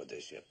somewhere aboard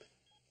this ship.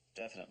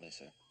 Definitely,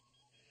 sir.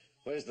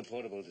 Where's the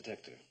portable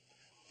detector?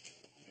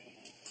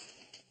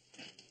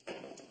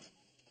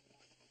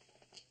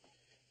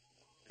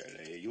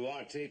 You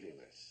are taping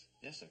this?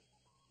 Yes, sir.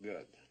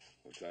 Good.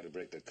 We'll try to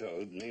break the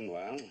code.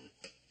 Meanwhile,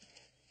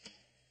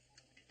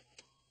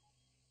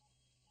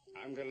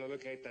 I'm going to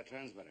locate that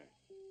transmitter.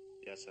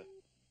 Yes, sir.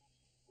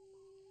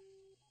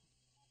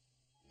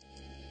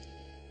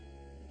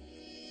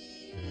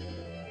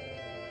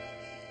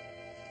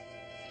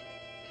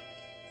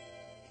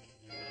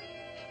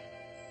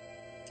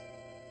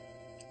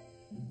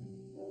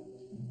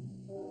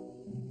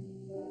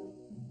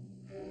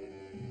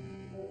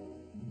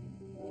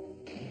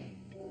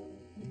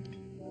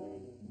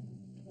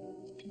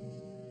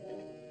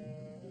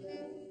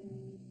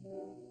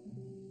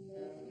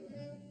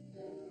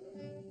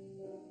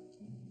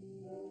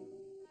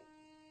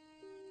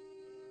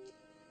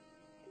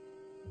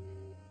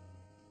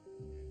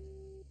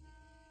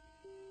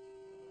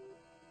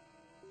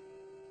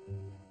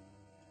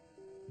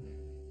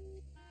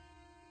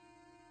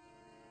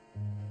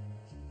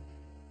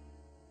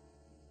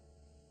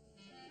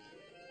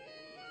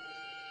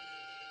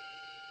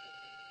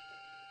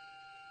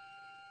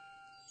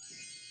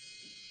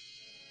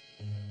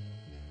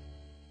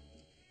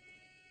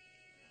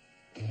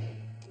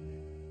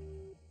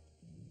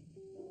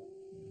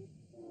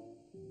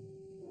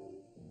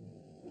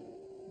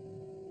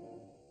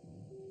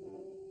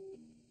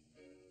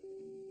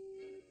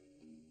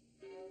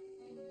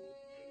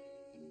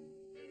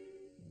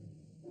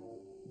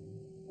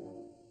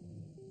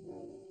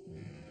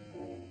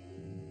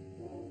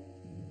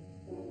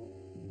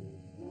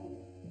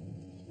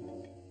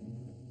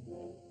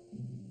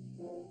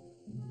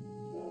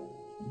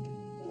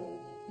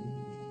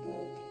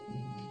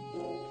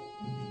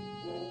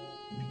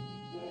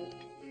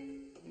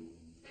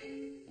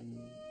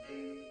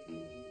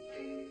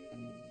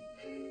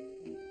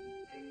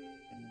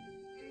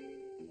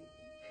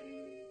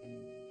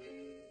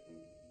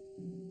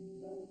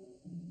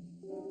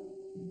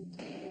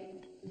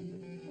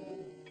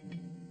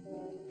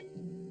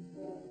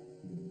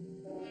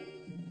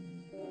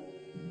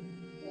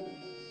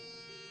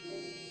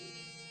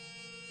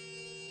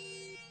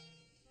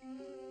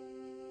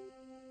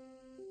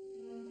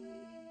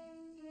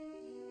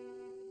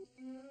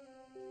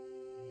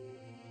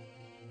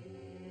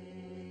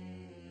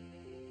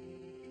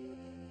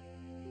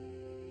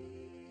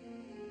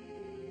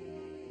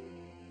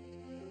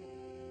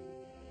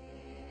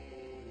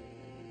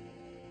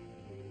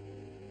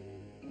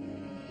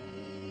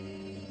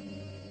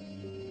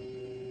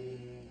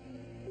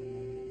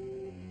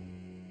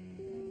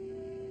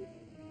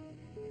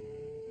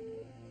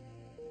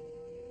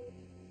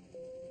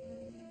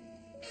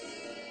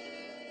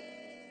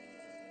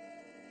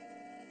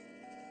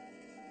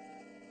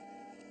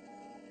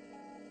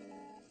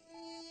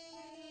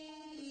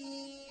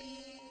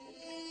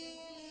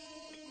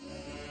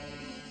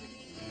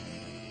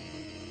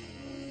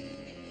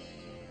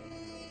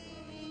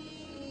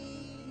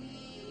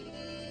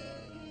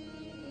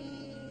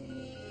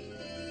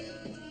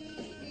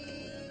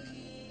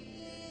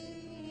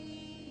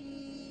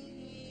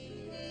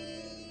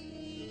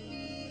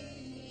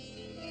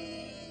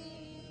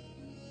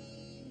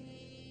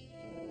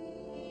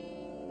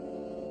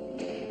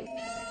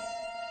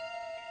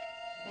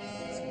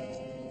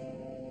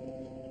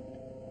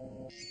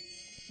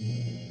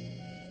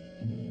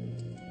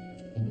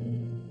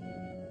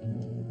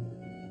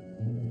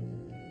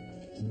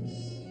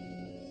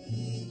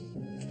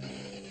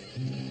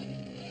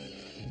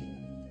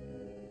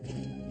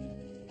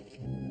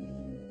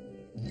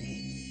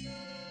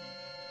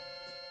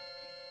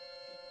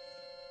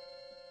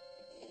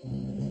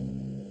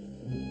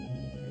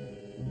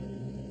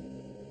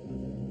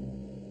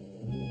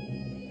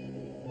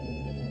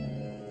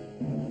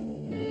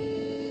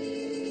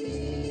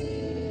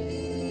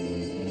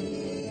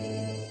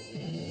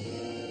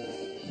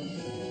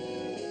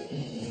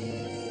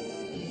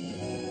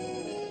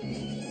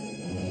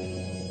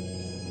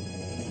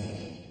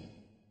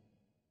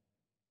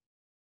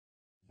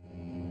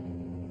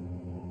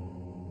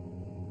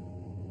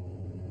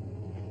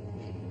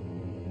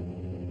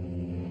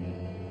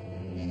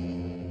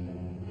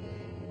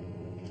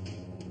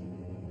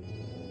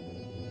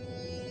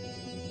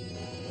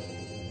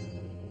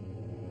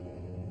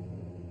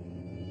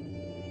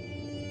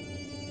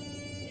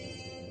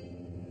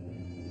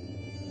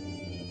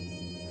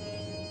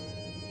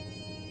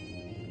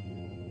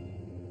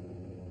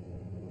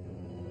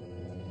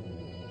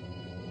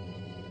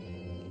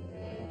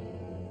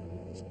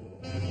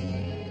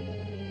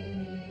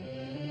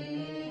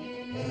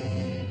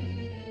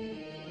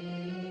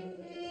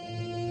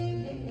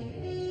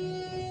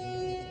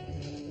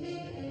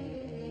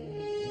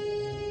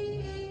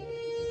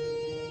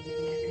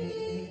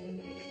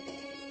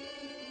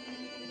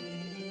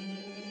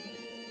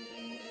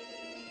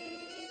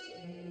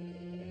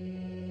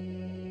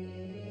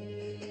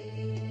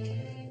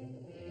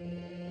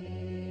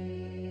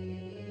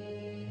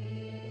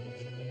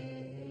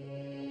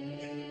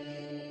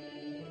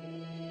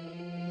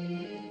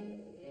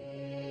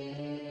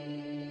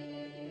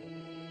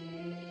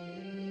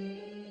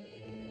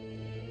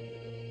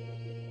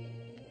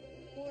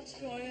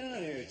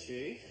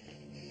 Chief?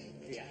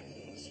 The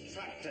Admiral's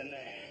trapped in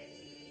there.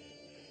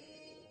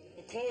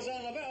 We'll close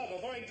on the bell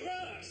before he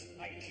grunts.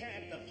 I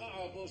can't. The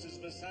power boost has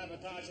been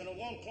sabotaged and it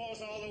won't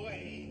close all the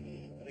way.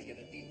 Better get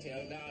a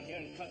detail down here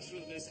and cut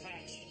through this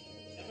hatch.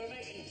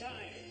 Information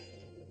time.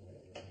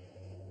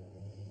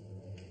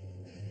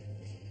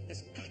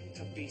 There's got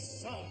to be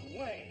some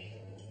way.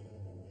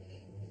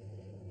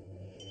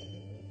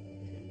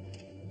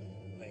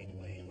 Wait.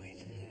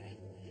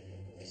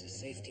 There's a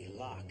safety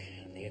lock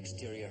on the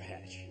exterior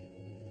hatch.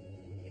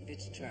 If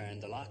it's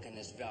turned, the lock on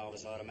this valve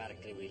is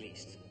automatically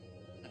released.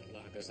 That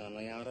lock is on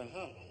the outer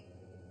hull.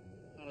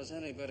 How does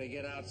anybody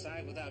get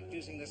outside without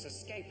using this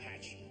escape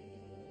hatch?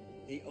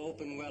 The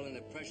open well in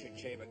the pressure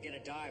chamber. Get a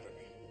diver.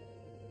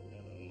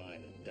 Never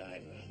mind a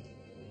diver.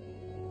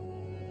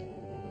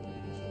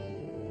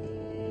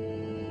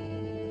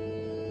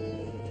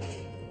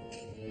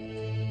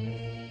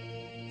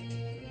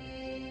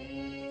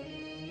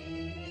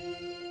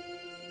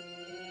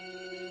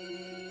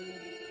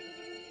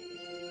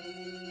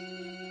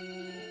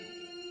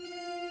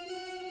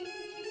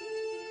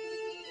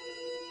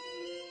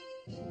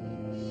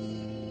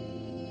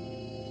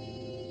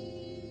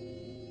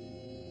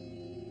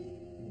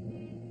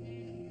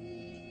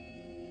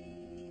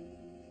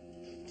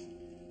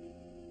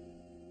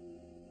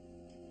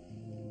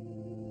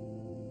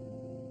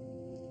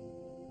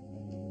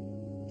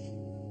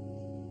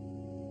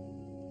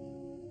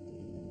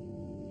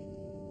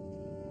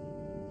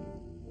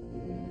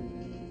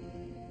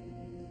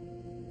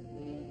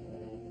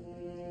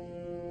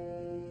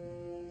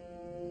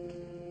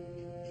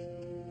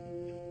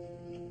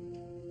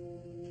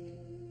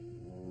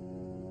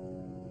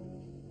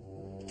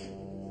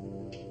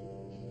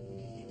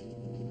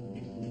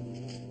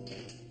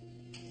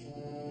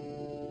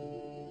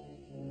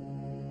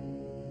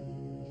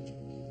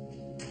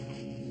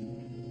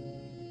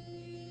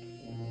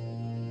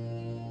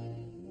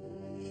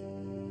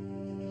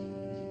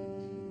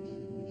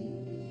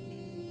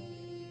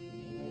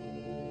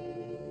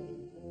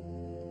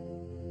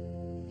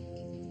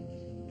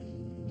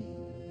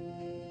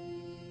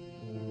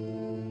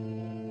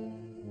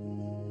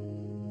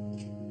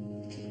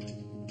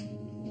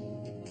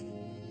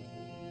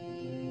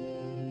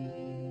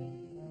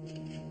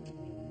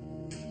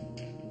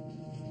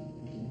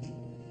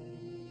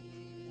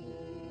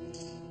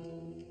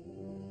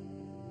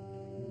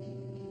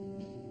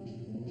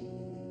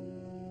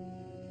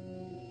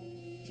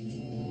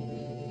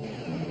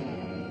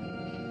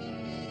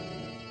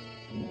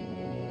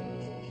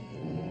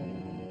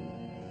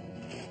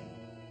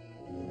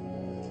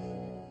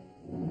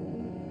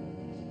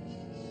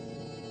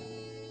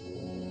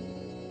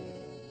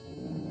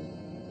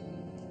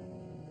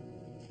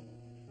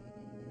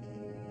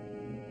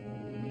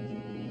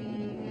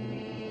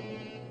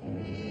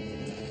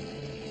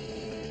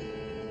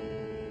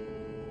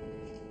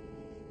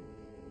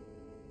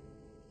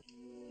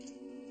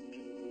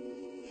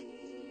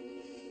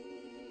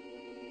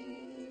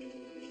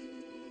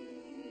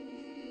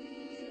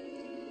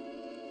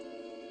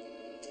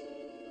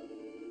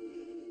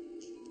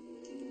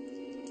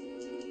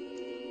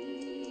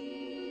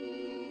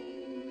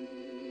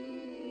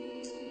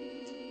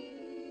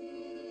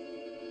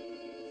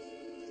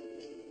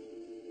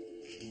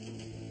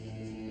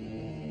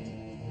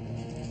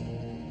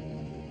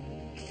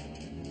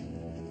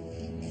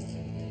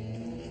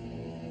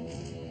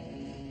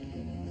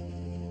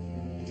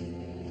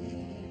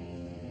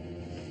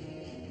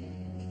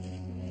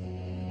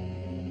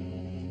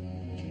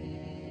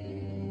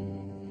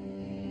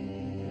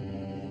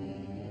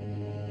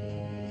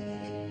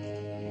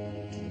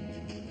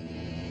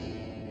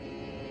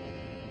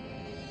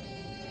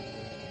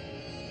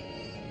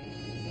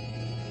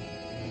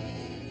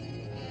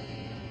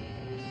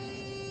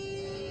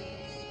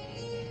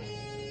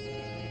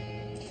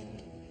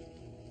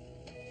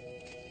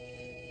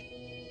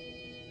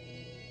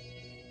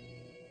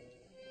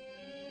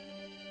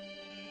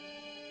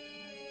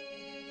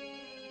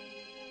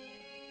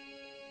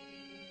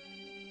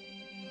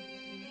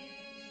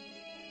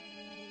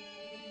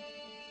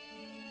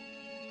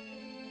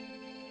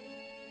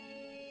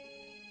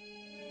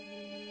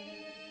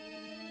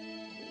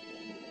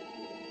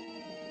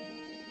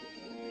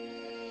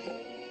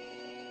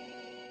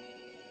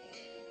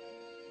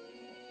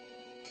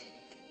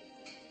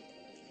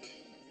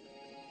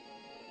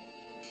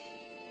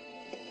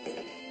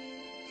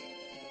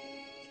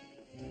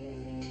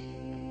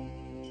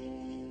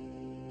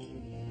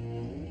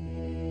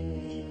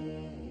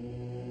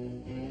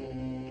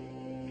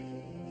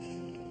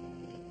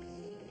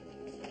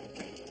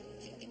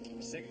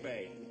 Sick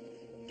bay.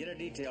 Get a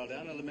detail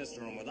down to the mist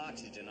room with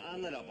oxygen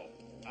on the double.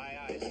 Aye,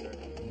 aye, sir.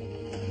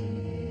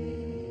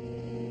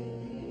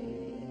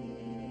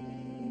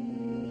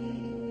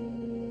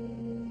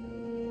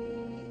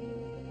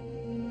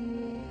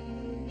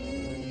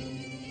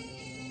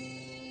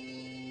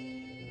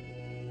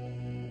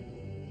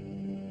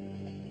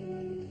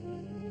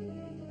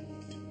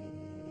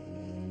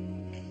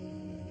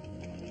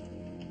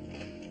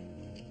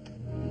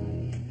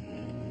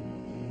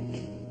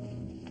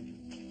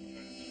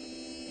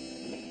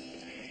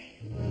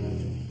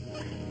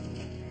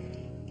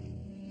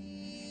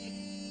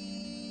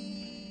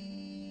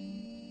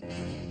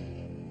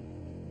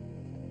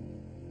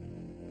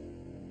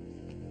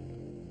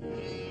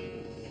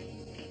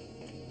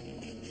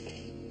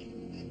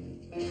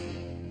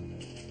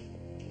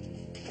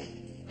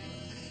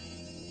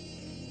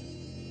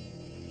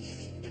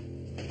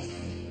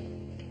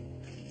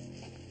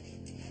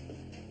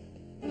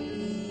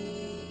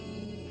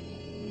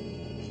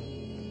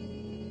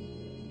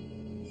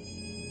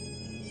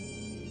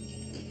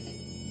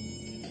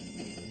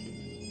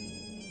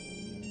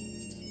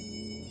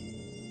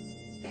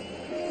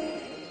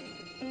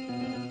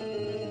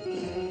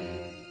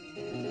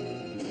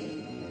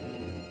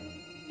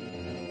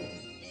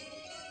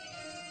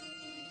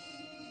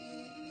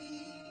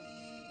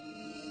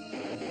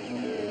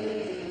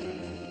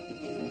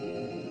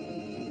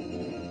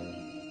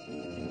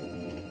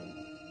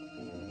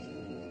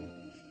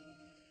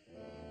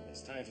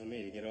 It's time for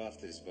me to get off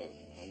this boat.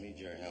 I'll need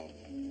your help.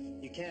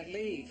 You can't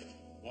leave.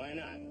 Why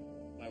not?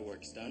 My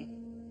work's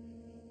done.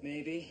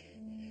 Maybe,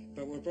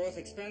 but we're both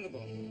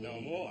expendable.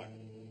 No more.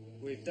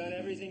 We've done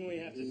everything we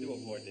have to do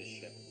aboard this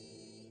ship.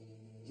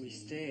 We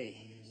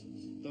stay.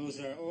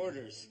 Those are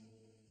orders.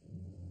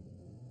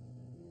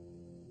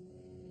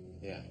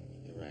 Yeah,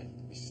 you're right.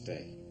 We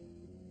stay.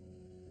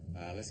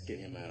 Let's get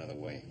him out of the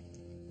way.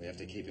 We have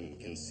to keep him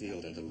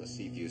concealed until the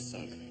sea view's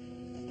sunk.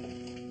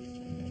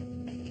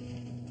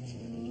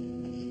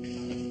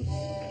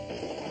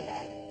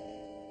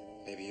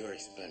 Maybe you're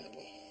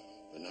expendable,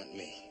 but not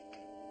me.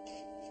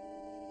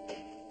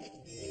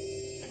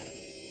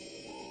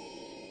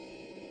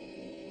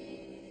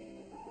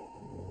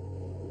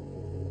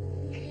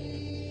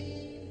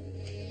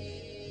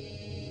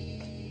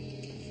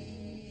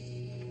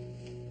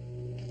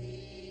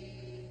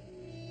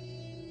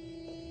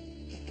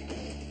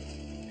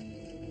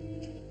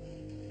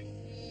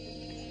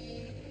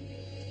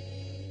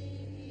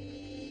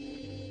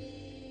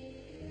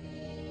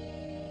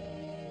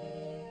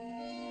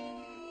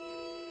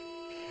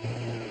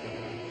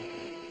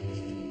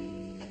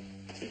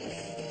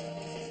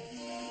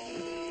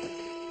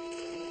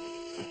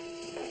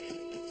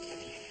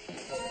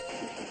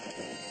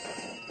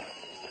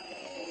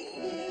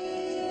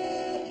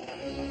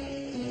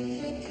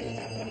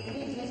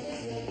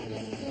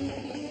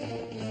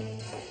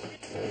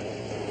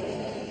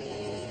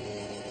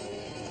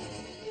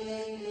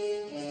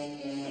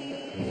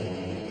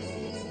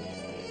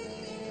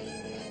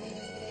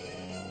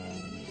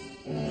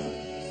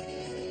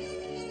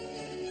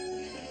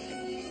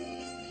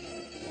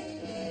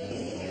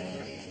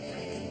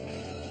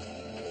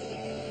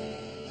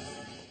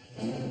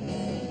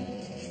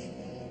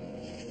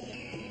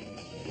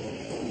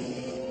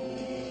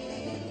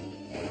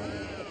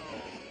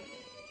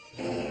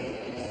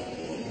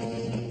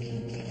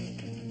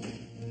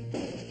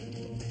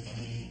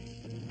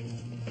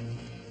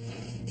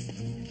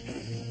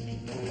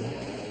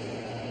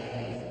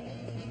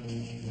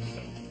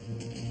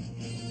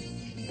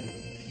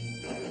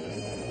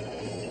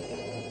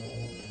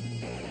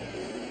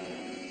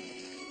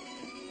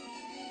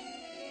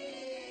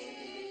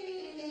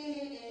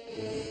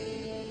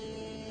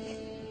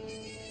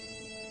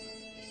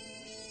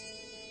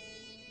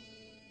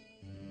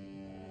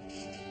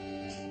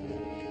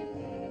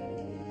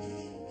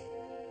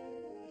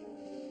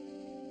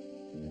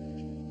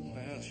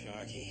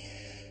 Sharky,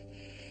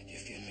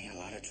 you've given me a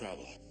lot of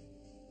trouble.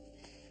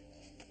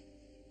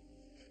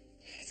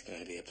 It's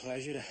going to be a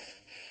pleasure to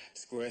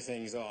square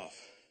things off.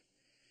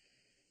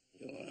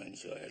 You won't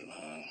enjoy it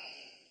long.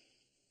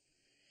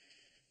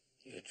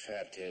 You're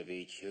trapped here,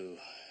 B2.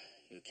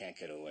 You can't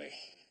get away.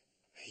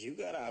 You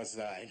got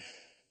outside.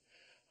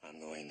 I'm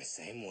going the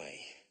same way.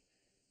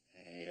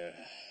 Hey,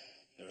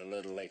 you're a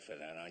little late for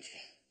that, aren't you?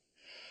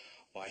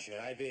 Why should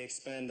I be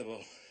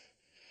expendable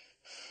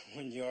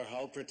when your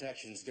hull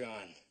protection's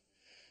gone?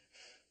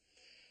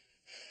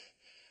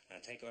 Now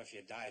take off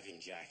your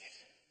diving jacket.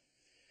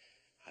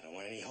 I don't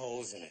want any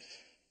holes in it.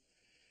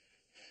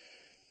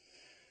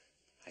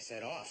 I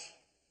said off.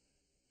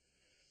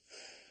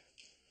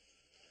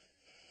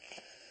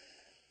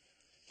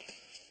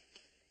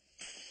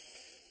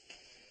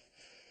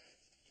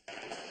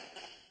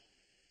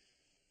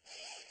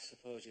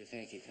 Suppose you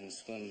think you can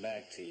swim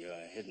back to your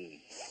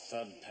hidden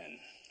sub pen.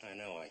 I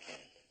know I can.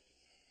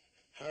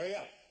 Hurry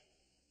up.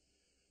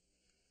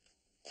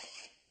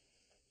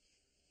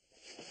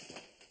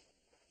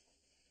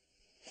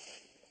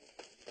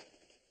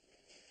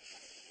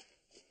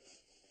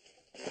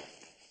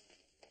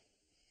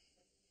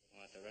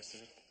 Want the rest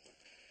of it?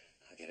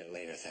 I'll get it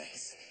later,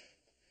 thanks.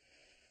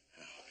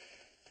 Now,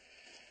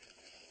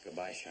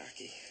 goodbye,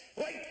 Sharky.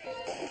 Wait!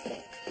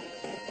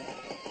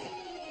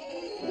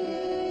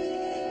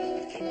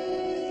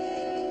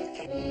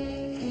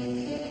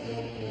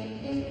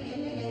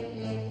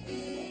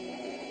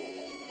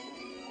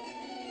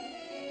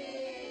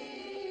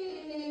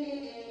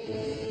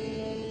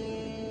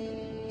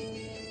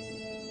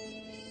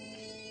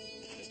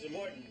 Mr.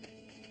 Morton,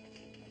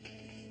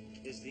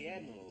 is the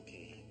Admiral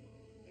okay?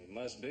 He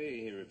must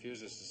be. He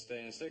refuses to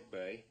stay in sick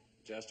bay.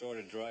 Just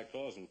ordered dry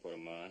clothes and put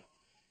them on.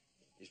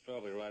 He's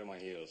probably right on my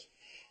heels.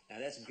 Now,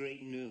 that's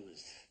great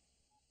news.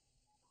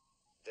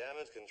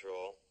 Damage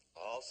control.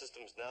 All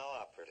systems now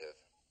operative.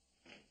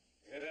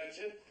 Hear that,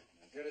 Chip?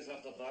 Get us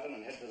off the bottom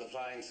and head for the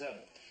flying sub.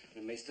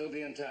 We may still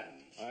be in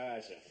time. Aye,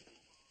 aye, sir.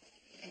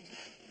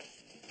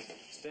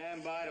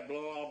 Stand by to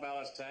blow all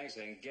ballast tanks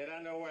and get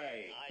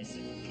underway. Aye, sir.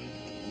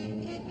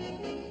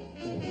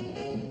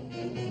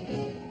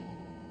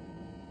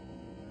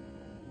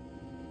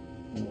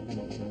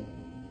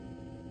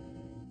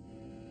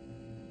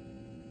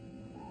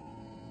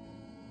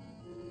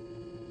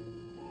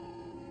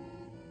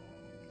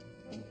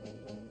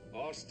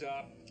 All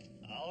stop.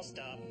 All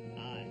stop.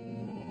 Aye.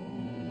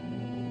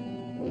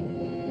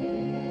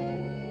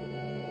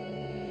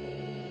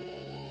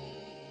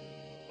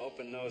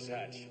 Open nose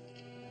hatch.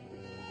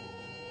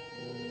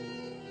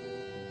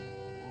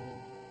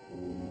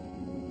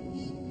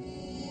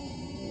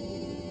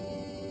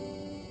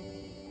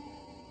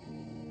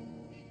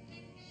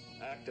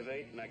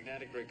 Activate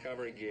magnetic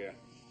recovery gear.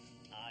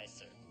 Aye,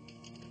 sir.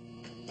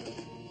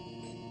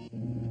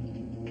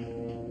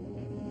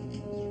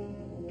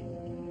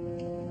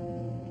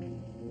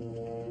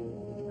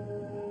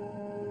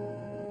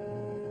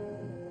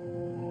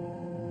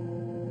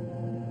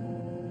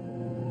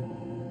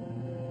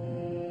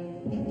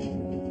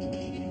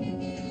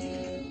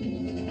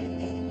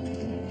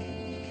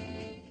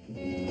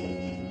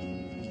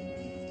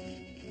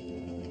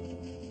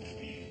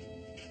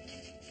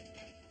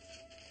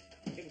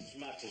 Give him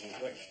some oxygen,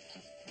 quick.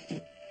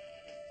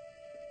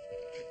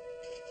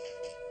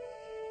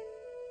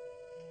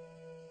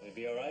 Will he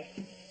be all right?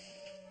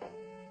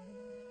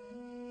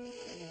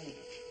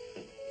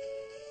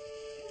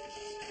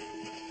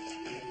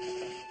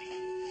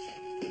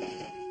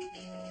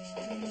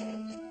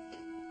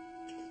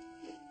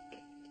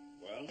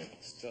 Well,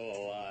 still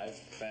alive.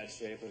 Bad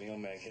shape, but he'll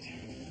make it.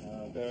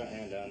 Bear a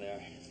hand down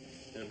there.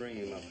 Gonna bring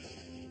him up.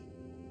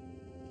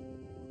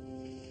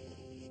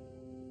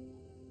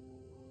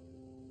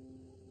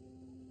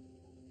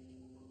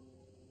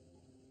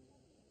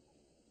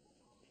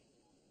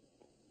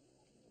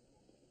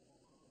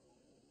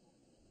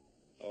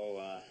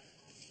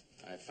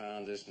 I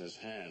found this in his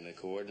hand, the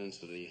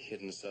coordinates of the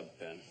hidden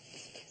sub-pen.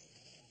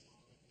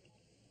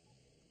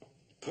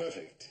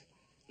 Perfect.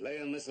 Lay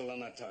a missile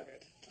on that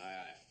target. Aye,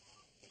 aye.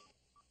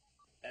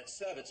 That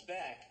sub, it's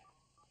back.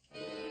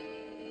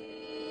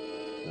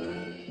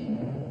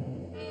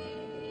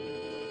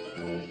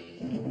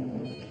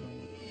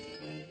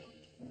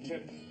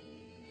 Chip,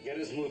 get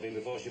us moving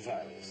before she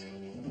fires.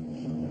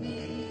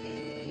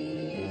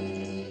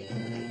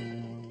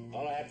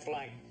 All ahead,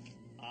 flank.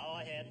 All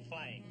ahead,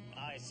 flank.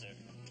 Aye, sir.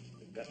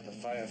 We've got to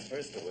fire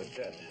first or we're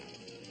dead.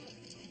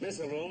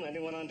 Missile room,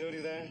 anyone on duty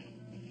there?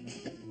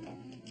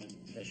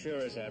 There sure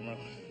is, Admiral.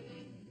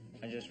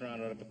 I just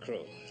rounded up a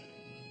crew.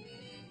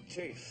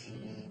 Chief,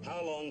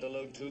 how long to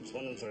load tubes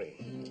 1 and 3?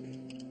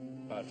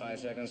 About 5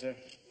 seconds, sir.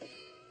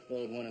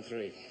 Load 1 and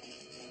 3.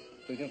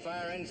 We can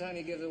fire anytime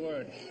you give the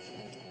word.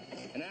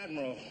 And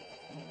Admiral,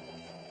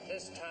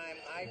 this time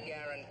I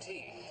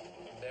guarantee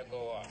they'll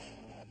go off.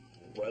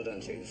 Well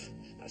done, Chief.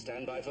 Now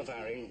stand by for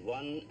firing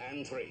 1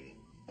 and 3.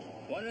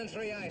 1 and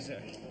 3, aye,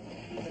 sir.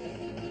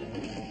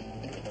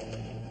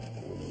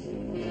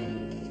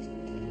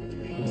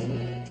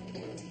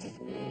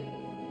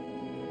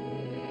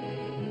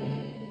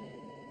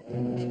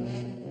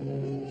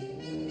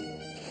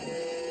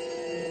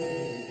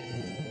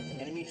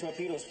 Enemy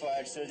torpedoes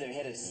fired, sir. They're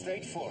headed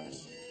straight for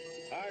us.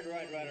 Hard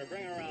right rudder,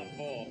 bring her around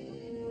full.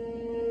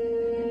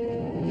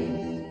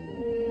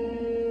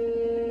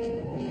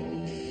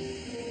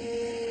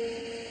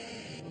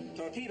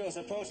 Torpedoes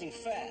approaching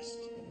fast.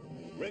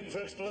 Rig for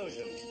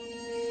explosion.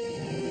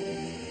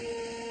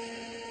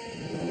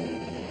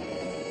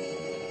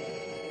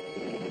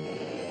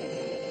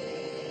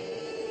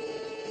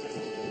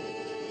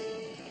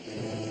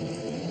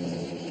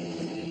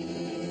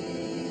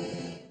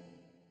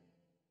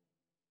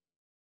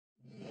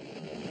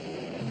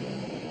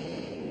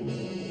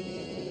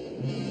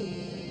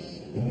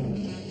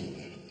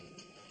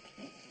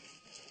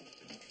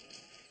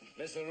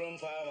 Missile room,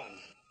 fire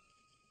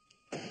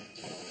 1.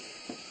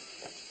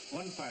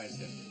 1 fire,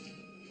 sir.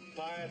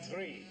 Fire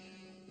 3.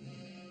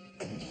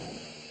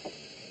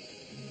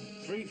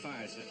 3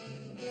 fire, sir.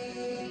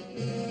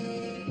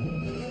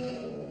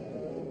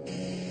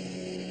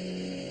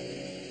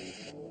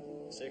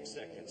 6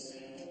 seconds.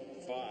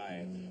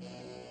 5,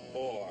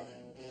 4,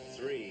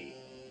 3,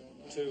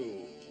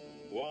 2,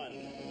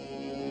 1.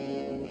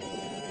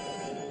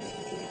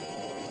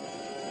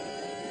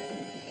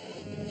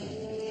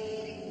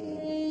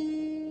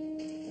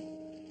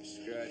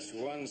 Scratch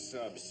 1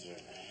 sub, sir.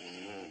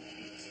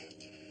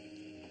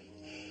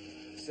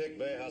 Sick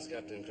bay, how's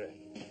Captain Crane?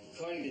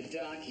 According to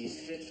Doc, he's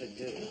fit for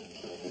duty.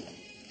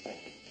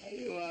 Are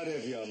you out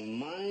of your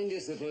mind? You're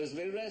supposed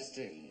to be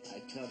resting. I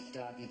talked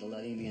Doc into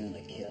letting me in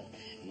the kill.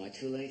 Am I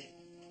too late?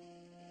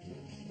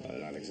 Well,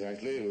 not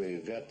exactly.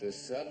 We've got the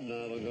sub,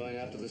 now we're going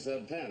after the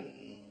sub pen.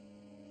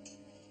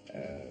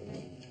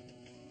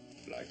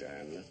 Like to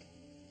handle it?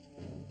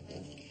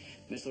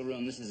 Missile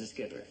room, this is the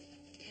skipper.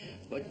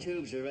 What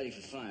tubes are ready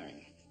for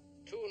firing?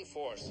 2 and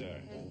 4,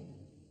 sir.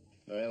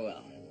 Very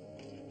well.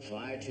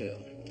 Fire 2.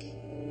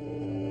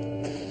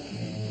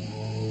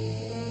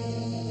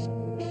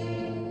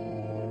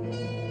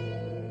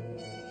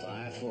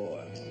 Fire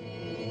 4.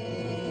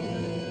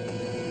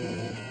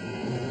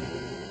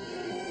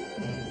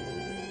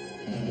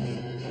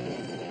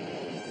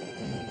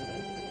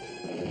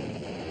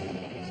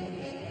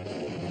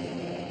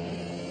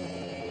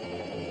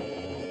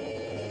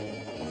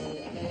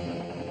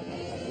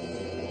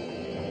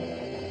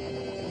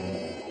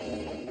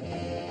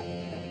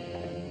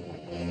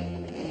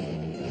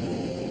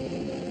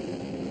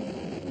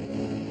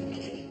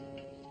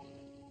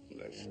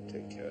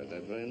 Take care of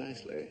that very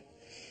nicely.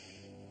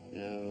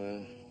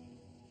 Now,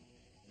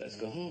 let's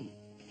go home.